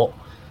just not.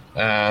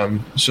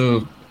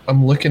 So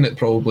I'm looking at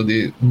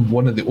probably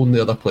one of the only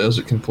other players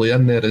that can play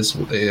in there is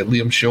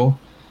Liam Shaw,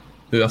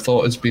 who I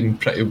thought has been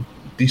pretty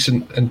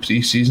decent in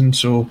pre-season.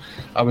 So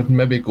I would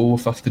maybe go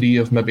with a three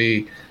of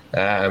maybe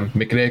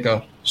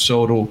McGregor,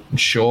 Sorrell and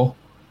Shaw.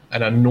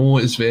 And I know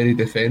it's very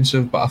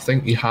defensive, but I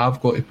think you have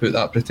got to put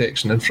that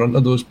protection in front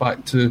of those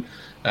back two,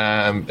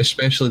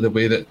 especially the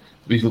way that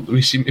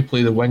we seem to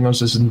play the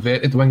wingers as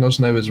inverted wingers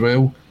now as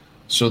well.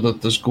 So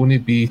that there's going to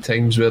be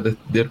times where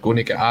they're going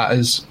to get at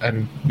us,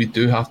 and we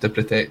do have to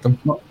protect them.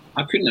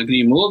 I couldn't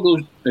agree more.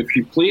 If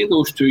you play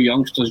those two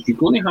youngsters, you're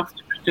going to have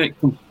to protect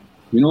them,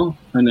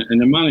 and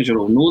the manager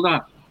will know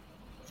that.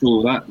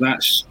 So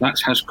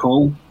that's his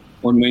call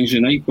on Wednesday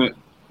night. But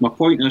my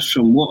point is,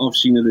 from what I've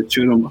seen of the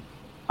two of them,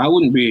 I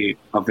wouldn't be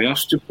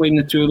averse to playing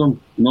the two of them.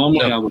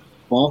 Normally I would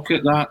balk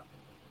at that.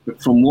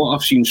 But from what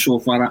I've seen so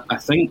far, I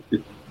think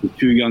the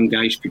two young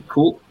guys could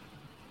cope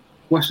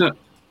with it.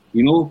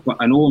 You know, but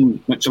I know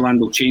Midtjylland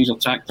will change their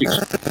tactics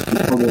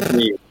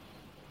and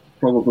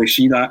probably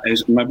see that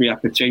as maybe a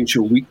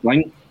potential weak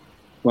link.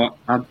 But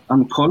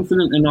I'm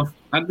confident enough.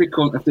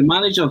 If the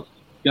manager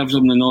gives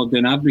them the nod,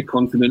 then I'd be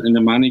confident in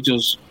the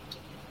manager's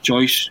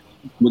choice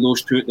with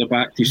those two at the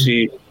back to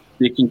say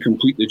they can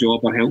complete the job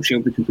or help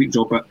Celtic complete the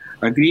job. But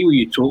I agree with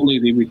you totally.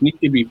 They would need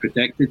to be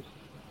protected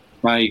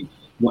by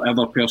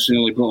whatever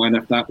personnel they brought in.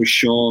 If that was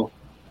Shaw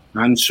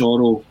and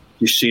Sorrow,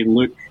 just saying,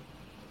 look,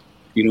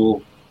 you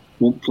know,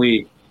 won't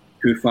play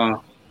too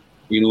far,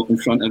 you know, in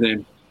front of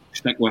them.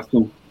 Stick with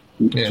them.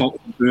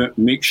 Talk them through it.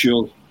 Make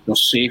sure they're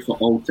safe at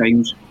all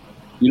times.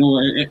 You know,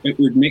 it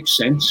would make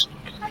sense.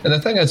 And the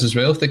thing is as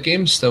well, if the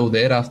game's still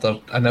there after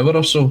an hour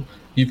or so,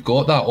 you've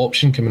got that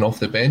option coming off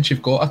the bench.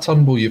 You've got a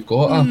Turnbull, you've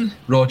got a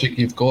Rogic,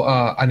 you've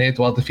got an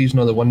Edward, if he's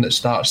not the one that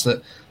starts,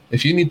 that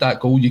if you need that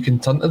goal, you can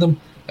turn to them.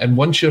 And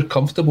once you're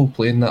comfortable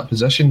playing that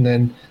position,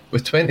 then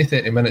with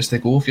 20-30 minutes to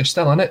go, if you're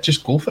still in it,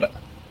 just go for it.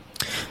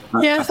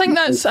 Yeah, I think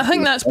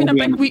that's been a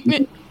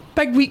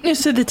big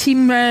weakness of the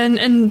team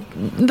in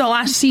the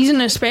last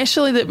season,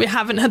 especially that we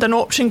haven't had an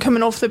option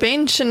coming off the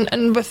bench,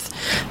 and with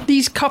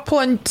these couple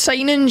of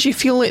signings you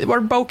feel like we're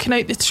bulking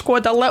out the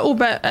squad a little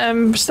bit.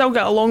 Still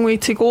got a long way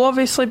to go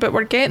obviously, but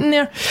we're getting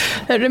there.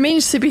 It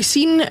remains to be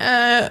seen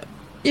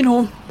you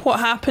know, what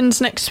happens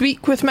next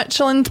week with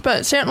Midtjylland,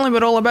 but certainly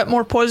we're all a bit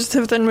more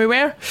positive than we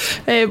were.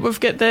 We've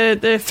got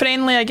the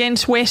friendly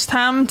against West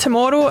Ham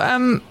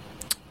tomorrow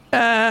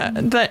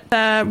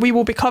that we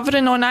will be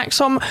covering on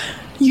Axom.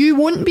 You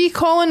won't be,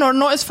 Colin, or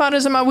not as far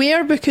as I'm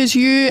aware, because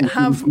you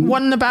have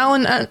won the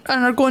Ballon and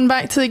are going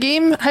back to the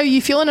game. How are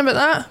you feeling about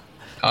that?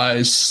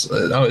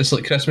 It's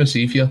like Christmas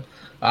Eve here.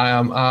 I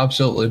am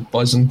absolutely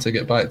buzzing to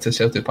get back to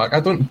Celtic Park. I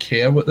don't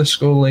care what the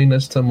scoreline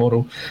is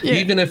tomorrow. Yeah.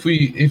 Even if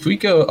we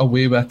go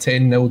away with a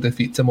 10-0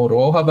 defeat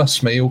tomorrow, I'll have a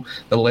smile.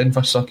 The Len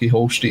for Sucky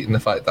Hall Street and the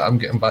fact that I'm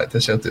getting back to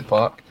Celtic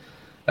Park.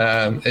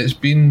 It's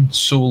been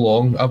so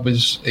long. I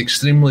was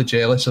extremely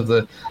jealous of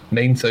the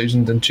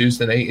 9,000 on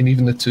Tuesday night and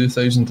even the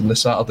 2,000 on the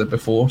Saturday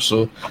before.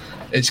 So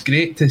it's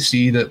great to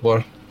see that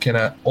we're kind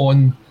of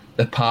on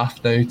the path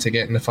now to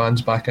getting the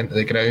fans back into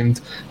the ground.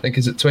 I think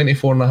is it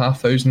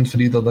 24,500 for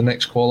either the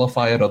next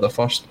qualifier or the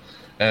first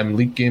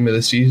league game of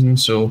the season.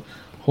 So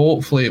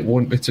hopefully it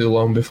won't be too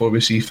long before we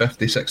see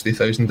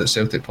 50,000-60,000 at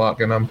Celtic Park,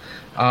 and I'm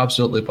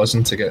absolutely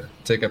buzzing to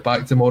get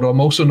back tomorrow.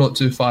 I'm also not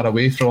too far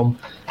away from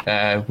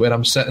where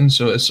I'm sitting,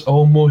 so it's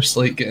almost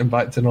like getting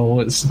back to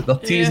normal. They're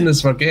teasing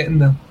us for getting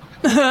there.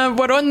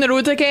 We're on the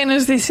road again,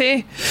 as they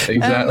say.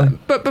 Exactly.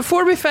 But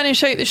before we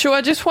finish out the show,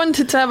 I just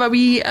wanted to have a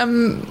wee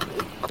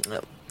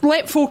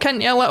let folk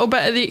into a little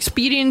bit of the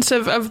experience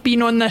of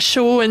being on this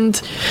show and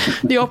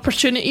the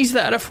opportunities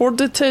that are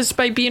afforded to us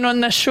by being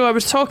on this show. I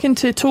was talking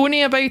to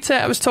Tony about it.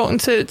 I was talking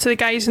to the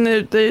guys in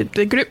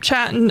the group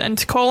chat and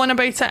to Colin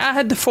about it. I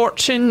had the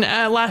fortune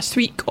last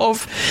week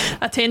of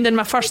attending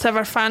my first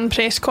ever fan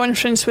press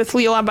conference with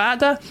Leo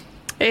Abada.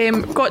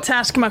 Got to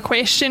ask him a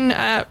question,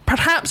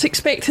 perhaps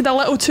expected a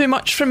little too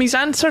much from his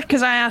answer,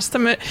 because I asked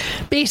him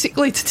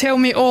basically to tell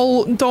me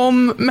all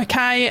Dom,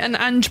 Mackay and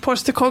Ange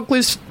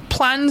Postecoglou's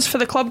plans for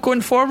the club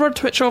going forward,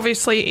 which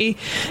obviously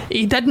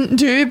he didn't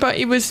do, but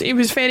he was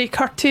very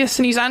courteous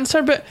in his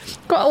answer, but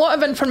got a lot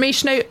of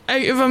information out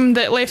of him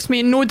that left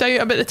me in no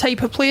doubt about the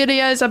type of player he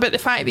is, about the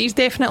fact that he's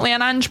definitely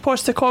an Ange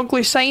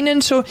Postecoglou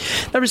signing, so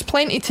there was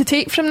plenty to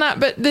take from that.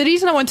 But the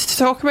reason I wanted to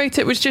talk about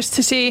it was just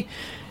to say,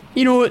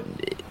 you know,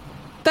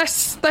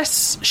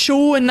 this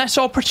show and this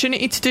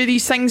opportunity to do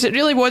these things, it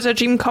really was a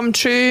dream come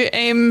true.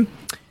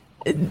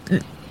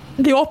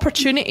 The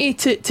opportunity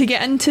to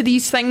get into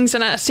these things,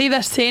 and I say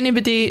this to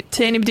anybody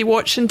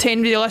watching, to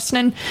anybody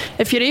listening,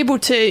 if you're able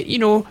to, you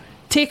know,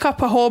 take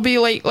up a hobby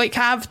like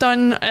I've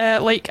done,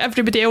 like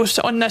everybody else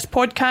on this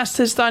podcast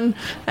has done,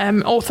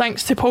 all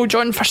thanks to Paul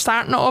John for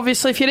starting it,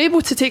 obviously. If you're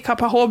able to take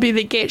up a hobby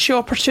that gets you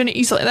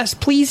opportunities like this,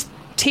 please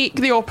take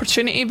the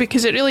opportunity,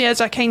 because it really is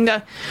a kind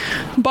of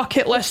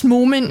bucket list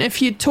moment.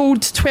 If you'd told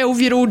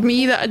 12-year-old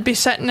me that I'd be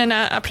sitting in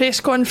a press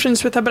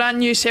conference with a brand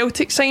new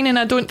Celtic signing,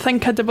 I don't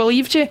think I'd have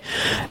believed you.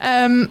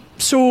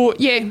 So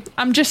yeah,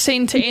 I'm just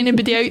saying to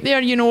anybody out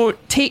there, you know,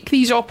 take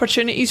these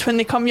opportunities when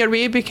they come your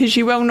way, because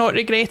you will not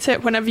regret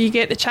it whenever you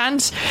get the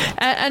chance.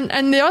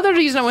 And the other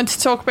reason I want to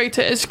talk about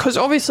it is because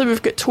obviously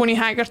we've got Tony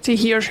Haggerty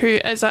here,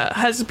 who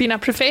has been a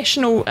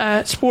professional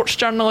sports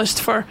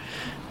journalist for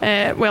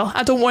well,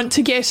 I don't want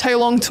to guess how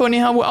long, Tony.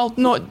 I'll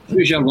not.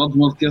 Use your word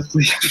more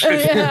carefully.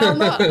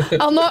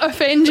 I'll not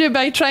offend you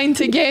by trying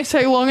to guess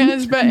how long it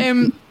is, but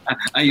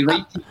I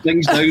write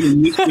things down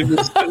in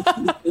newspapers.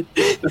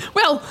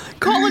 Well,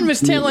 Colin was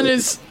telling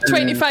us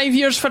 25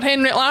 years for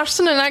Henrik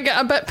Larsson, and I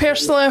got a bit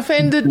personally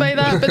offended by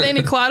that, but then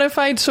he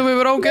clarified, so we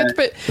were all good.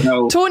 But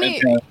no,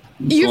 Tony,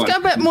 You've got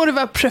a bit more of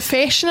a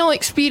professional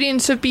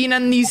experience of being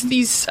in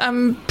these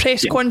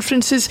press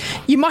conferences.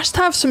 You must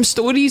have some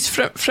stories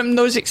from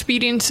those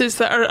experiences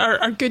that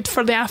are good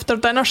for the after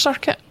dinner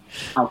circuit.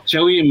 I'll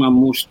tell you my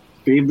most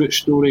favourite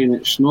story, and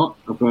it's not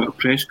about a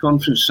press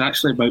conference, it's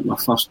actually about my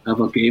first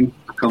ever game.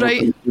 I covered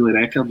for the Daily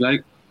Record,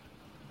 right?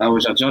 I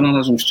was a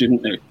journalism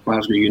student at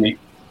Glasgow Uni,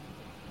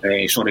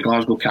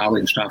 Glasgow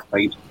Cali in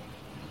Strathclyde,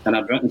 and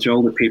I'd written to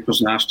all the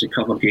papers and asked to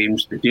cover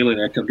games. The Daily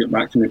Record got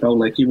back to me, Bill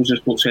Leckie was the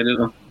sports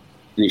editor, and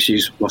he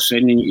says, we're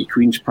sending you to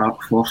Queen's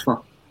Park, Forster,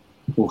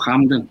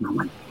 Hampden. And I'm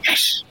like,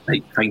 yes,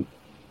 right, fine,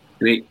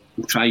 great,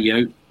 we'll try you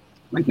out,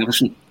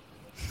 magnificent.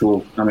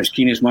 So I'm as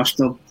keen as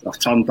mustard, I've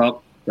turned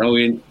up,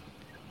 brilliant.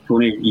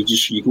 Tony,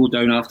 you go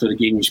down after the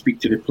game, you speak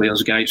to the players,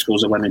 the guy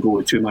scores a win and go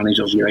with 2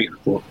 managers, you write a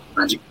report,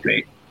 magic,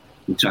 great,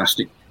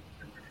 fantastic.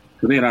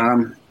 So there I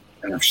am,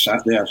 and I've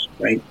sat there,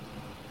 right,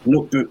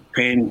 notebook,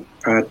 pen,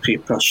 pad,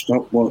 paper,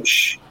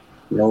 stopwatch,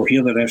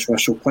 hear the rest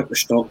whistle, click the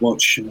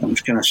stopwatch, and I'm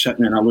just kind of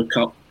sitting and I look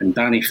up, and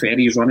Danny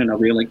Ferry's running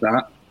away like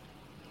that.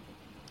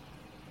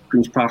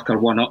 Queen's Park are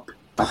 1 up,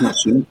 I've not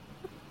seen it.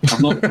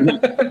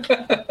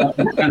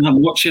 And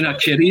I'm watching a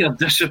career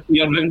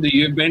disappear around the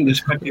U-bend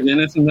as quick as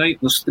anything, right?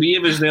 There's 3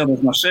 of us there.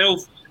 There's myself,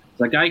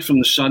 there's a guy from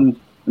the Sun,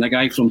 and a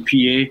guy from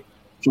PA.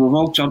 So we've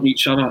all turned to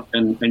each other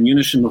in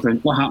unison. We've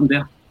went, what happened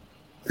there?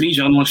 3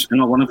 journalists, and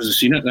not one of us has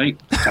seen it, right?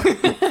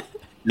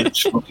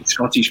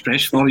 Scottish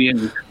press for you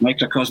in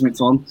microcosmic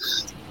form.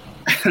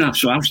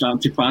 So I'm starting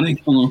to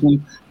panic. Oh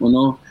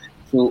no.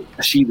 So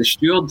I see the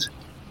steward,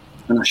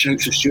 and I shout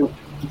to the steward,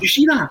 did you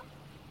see that?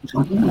 He's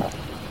like, no.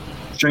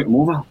 Shout him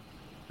over,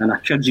 and I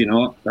kid you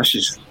not, this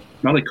is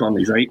Billy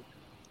Conley's right.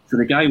 So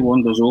the guy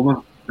wanders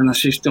over, and I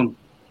says to him,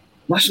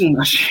 listen,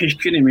 I says,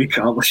 couldn't make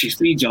it up. I says,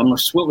 3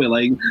 journalists, what we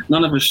like,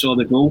 none of us saw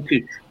the goal.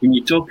 Can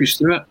you talk us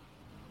through it?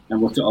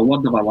 And without a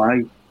word of a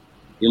lie,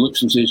 he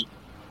looks and says,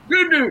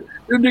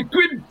 the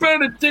Queen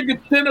Parrot take a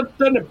 10 of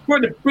 10 and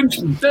put a punch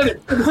and 10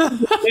 of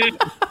 10.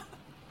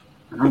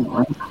 And I'm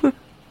like,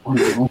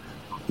 oh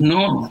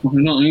no,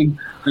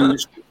 and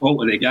it's the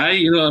fault of the guy,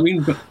 you know what I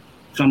mean? But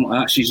something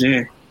like that, says,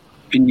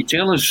 can you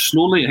tell us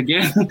slowly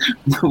again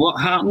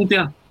what happened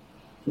there?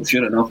 Well,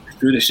 sure enough,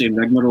 through the same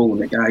rigmarole,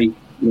 and the guy,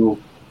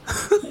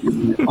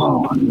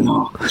 oh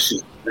no, this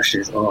is,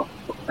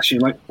 I say,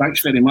 like,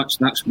 thanks very much,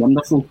 that's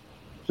wonderful.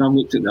 So I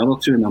looked at the other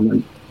 2 and I'm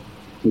like,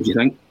 what do you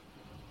think?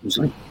 He's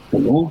like, I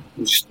don't know.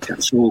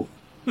 So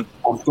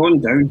I've gone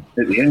down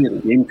at the end of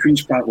the game,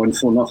 Queen's Park won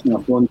 4-0,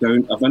 I've gone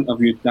down, I've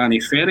interviewed Danny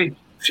Ferry. I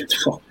said,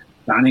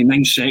 Danny,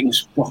 9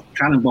 seconds,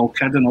 cannonball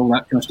kid and all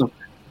that kind of stuff.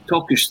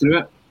 Talk us through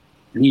it.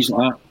 And he's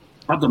like,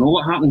 I don't know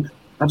what happened.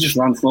 I just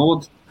ran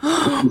forward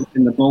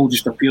and the ball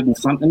just appeared in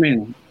front of me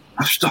and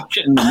I stuck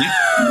it in the net.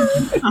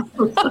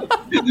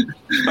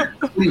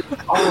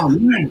 Oh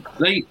man,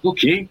 right,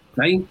 okay,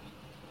 fine.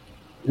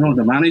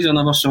 The manager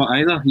never saw it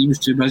either. He was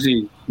too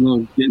busy,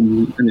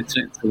 getting in the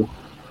trick. So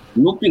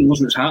nobody knows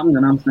what's happened,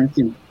 and I'm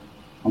thinking,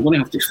 I'm going to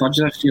have to fudge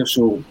this here.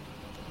 So,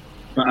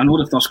 but I know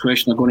the first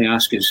question I'm going to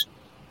ask is,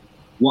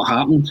 what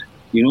happened?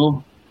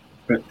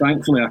 But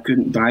thankfully I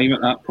couldn't drive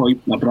at that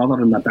point. My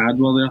brother and my dad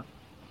were there.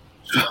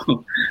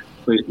 So,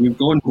 but we've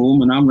gone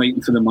home and I'm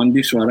writing for the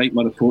Monday, so I write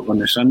my report on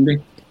the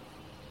Sunday.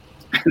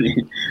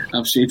 And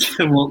I've said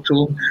to him, walked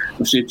home,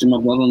 I've said to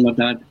my brother and my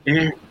dad,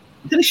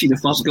 didn't see the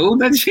first goal,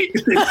 did she?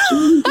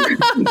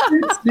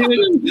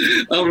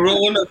 I'm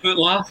rolling about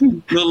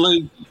laughing. They're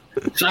like,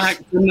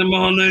 sacked in the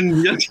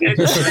morning.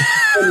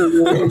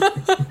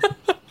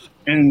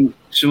 And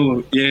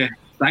so,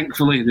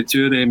 thankfully, the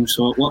 2 of them.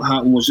 So what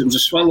happened was, it was a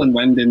swirling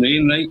wind and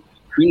rain, right?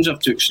 Queens have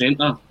took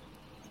centre.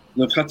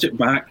 They've hit it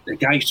back. The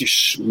guy's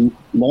just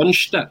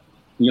launched it. And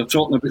you're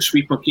talking about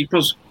sweeper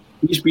keepers.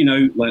 He's been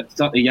out like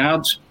 30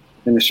 yards,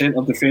 and the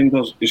centre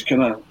defenders is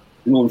kind of,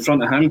 in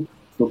front of him.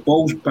 The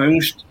ball's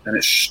bounced and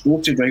it's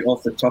floated right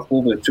off the turf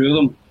over the 2 of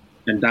them.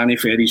 And Danny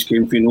Ferry's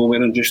came from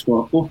nowhere and just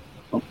thought,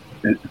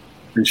 and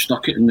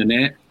stuck it in the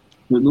net.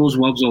 But those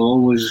words are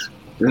always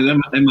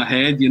in my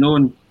head,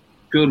 and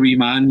poor wee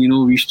man,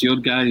 wee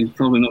steward guy, he's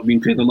probably not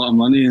been paid a lot of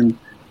money, and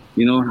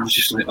I was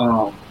just like,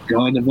 oh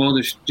God, of all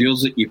the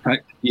stewards that you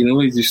picked,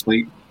 he's just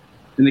like,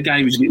 and the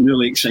guy was getting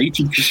really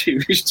excited because he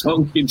was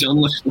talking to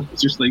journalists.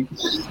 It's just like,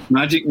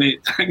 magic, mate,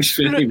 thanks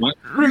very much.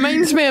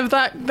 Reminds me of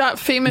that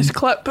famous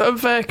clip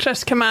of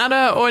Chris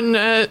Kamara on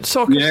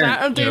Soccer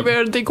Saturday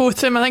where they go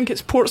to him, I think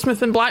it's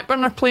Portsmouth and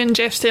Blackburn are playing.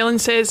 Jeff Stelling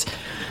says,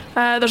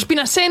 there's been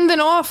a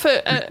sending off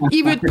at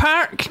Ewood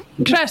Park,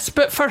 Chris,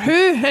 but for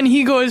who? And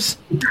he goes,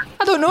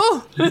 I don't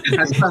know.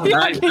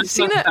 I've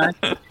seen it.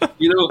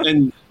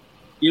 And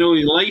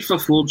life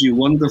affords you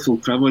wonderful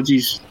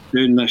privileges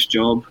doing this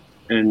job,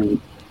 and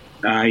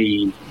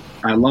I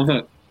love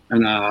it,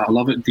 and I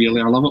love it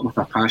dearly. I love it with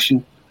a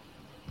passion.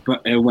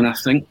 But when I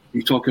think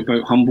you talk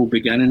about humble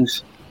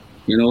beginnings,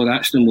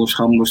 that's the most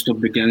humblest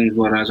of beginnings.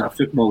 Whereas a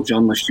football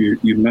journalist,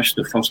 you missed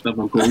the first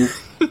ever goal and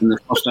the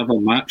first ever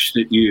match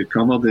that you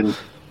covered, and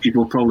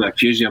people probably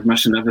accuse you of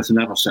missing everything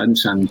ever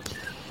since, and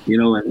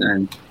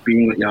and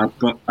being like that.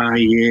 But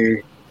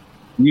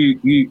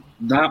you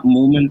that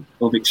moment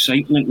of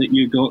excitement that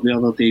you got the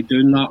other day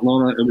doing that,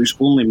 Laura, it was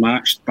only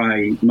matched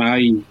by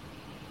my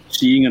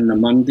seeing on the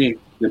Monday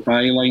the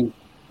byline,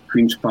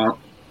 Queen's Park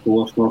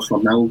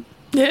 4-4-0.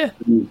 Yeah.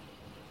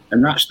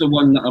 And that's the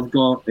one that I've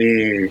got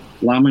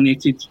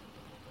laminated.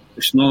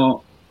 It's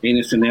not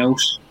anything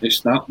else.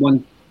 It's that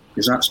one,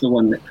 because that's the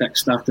one that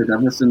kick-started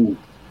everything.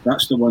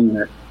 That's the one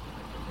that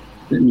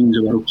means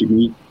the world to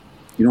me.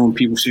 You know, when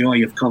people say, "Oh,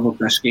 you've covered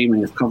this game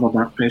and you've covered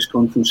that press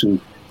conference and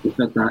you've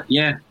did that,"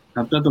 yeah,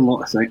 I've did a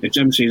lot of things.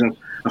 Jim says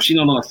I've seen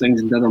a lot of things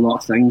and did a lot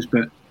of things,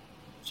 but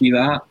see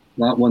that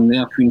one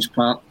there, Queen's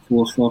Park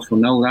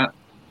 4-4-0.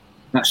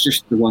 That's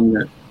just the one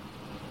that,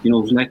 you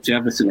know, has led to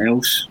everything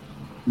else,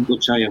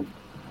 which I have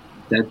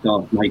did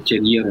my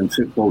career in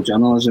football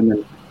journalism,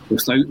 and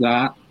without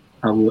that,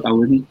 I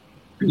wouldn't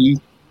be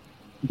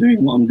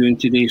doing what I'm doing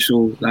today.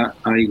 So that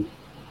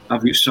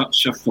I've got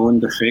such a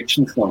fond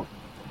affection for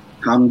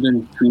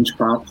Hampden, Queen's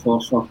Park,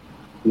 Forster,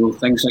 you know,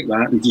 things like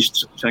that. They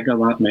just trigger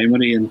that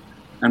memory, and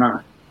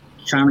I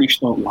can't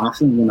stop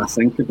laughing when I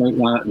think about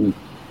that, and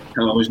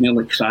how I was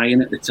nearly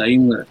crying at the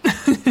time. That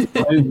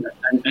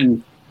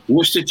and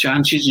what's the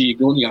chances of you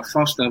going to your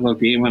first ever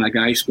game and a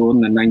guy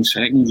scoring in 9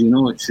 seconds? You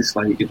know, it's just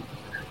like,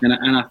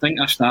 and I think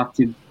I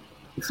started,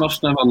 the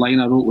first ever line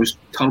I wrote was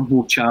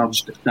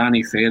turbocharged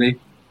Danny Ferry.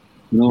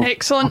 You know,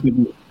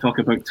 excellent. Talk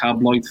about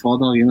tabloid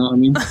fodder, you know what I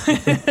mean?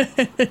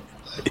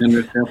 And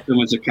refer to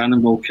him as a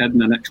Cannonball Kid in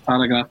the next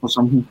paragraph or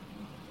something.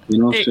 You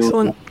know,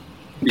 excellent. So,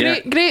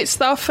 yeah. Great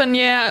stuff, and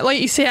yeah, like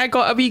you say, I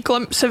got a wee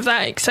glimpse of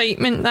that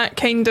excitement, that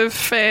kind of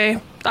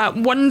that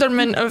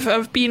wonderment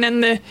of being in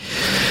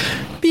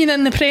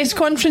the press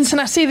conference. And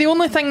I say the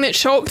only thing that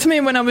shocked me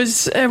when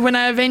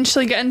I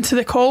eventually got into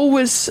the call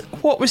was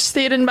what was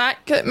staring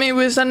back at me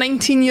was a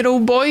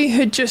 19-year-old boy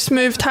who'd just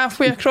moved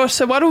halfway across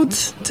the world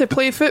to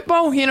play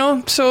football, you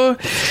know. So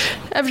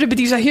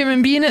everybody's a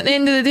human being at the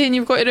end of the day, and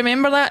you've got to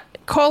remember that.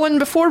 Colin,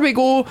 before we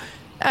go,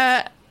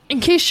 in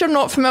case you're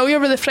not familiar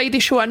with the Friday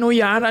show, I know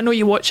you are, I know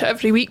you watch it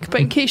every week,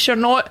 but in case you're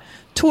not,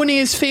 Tony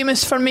is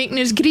famous for making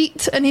us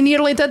greet, and he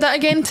nearly did that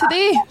again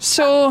today.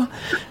 So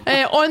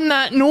on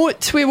that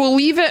note, we will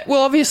leave it.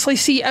 We'll obviously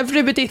see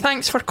everybody.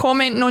 Thanks for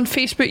commenting on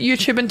Facebook,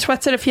 YouTube and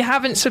Twitter. If you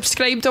haven't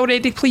subscribed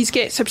already, please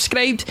get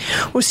subscribed.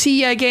 We'll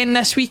see you again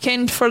this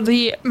weekend for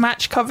the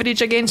match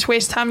coverage against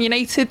West Ham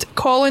United.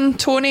 Colin,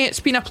 Tony,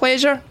 it's been a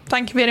pleasure.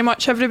 Thank you very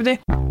much, everybody.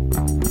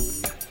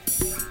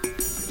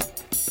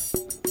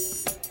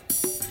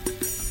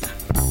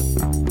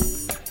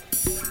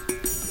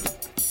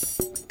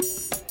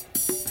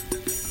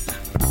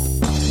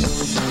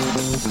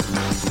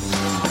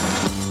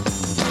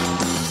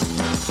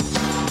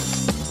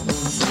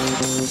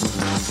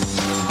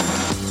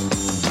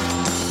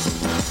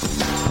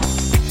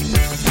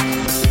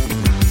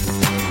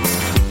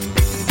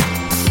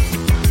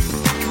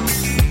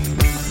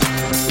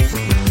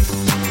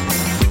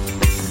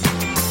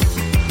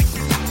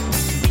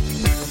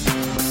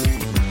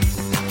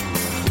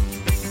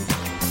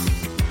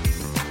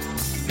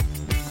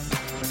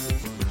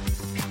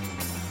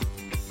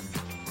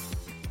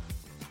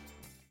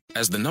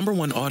 As the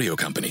 #1 audio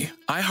company,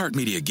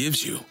 iHeartMedia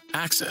gives you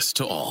access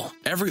to all.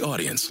 Every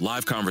audience,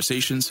 live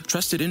conversations,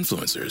 trusted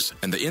influencers,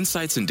 and the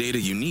insights and data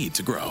you need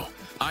to grow.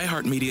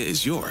 iHeartMedia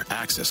is your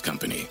access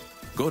company.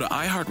 Go to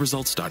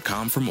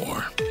iHeartResults.com for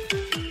more.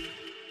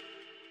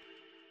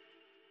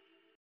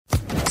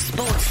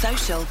 Sports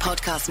Social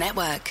Podcast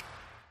Network.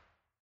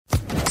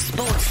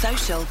 Sports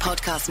Social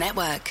Podcast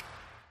Network.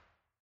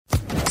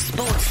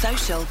 Sports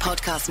Social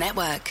Podcast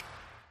Network.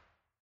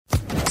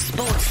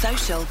 Sports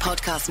Social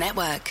Podcast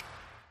Network.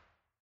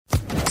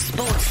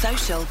 Sports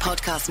Social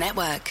Podcast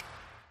Network.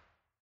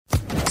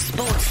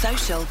 Sports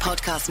Social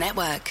Podcast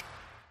Network.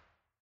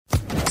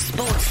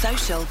 Sports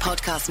Social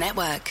Podcast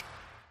Network.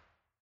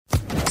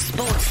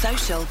 Sports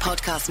Social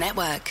Podcast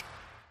Network.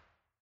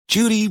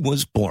 Judy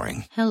was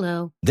boring.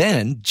 Hello.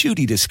 Then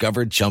Judy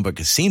discovered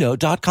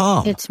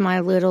ChumbaCasino.com. It's my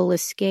little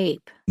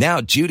escape. Now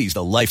Judy's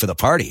the life of the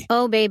party.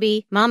 Oh,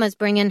 baby, mama's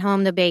bringing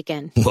home the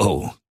bacon.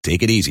 Whoa,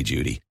 take it easy,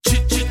 Judy.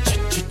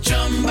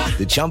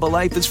 The Chumba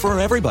life is for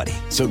everybody.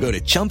 So go to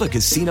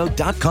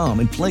ChumbaCasino.com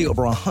and play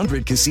over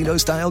 100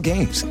 casino-style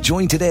games.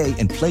 Join today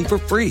and play for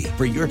free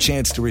for your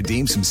chance to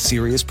redeem some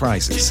serious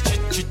prizes.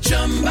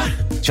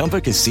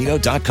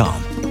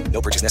 ChumbaCasino.com.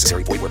 No purchase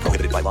necessary. Void where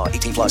prohibited by law.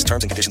 18+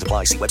 terms and conditions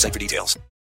apply. See website for details.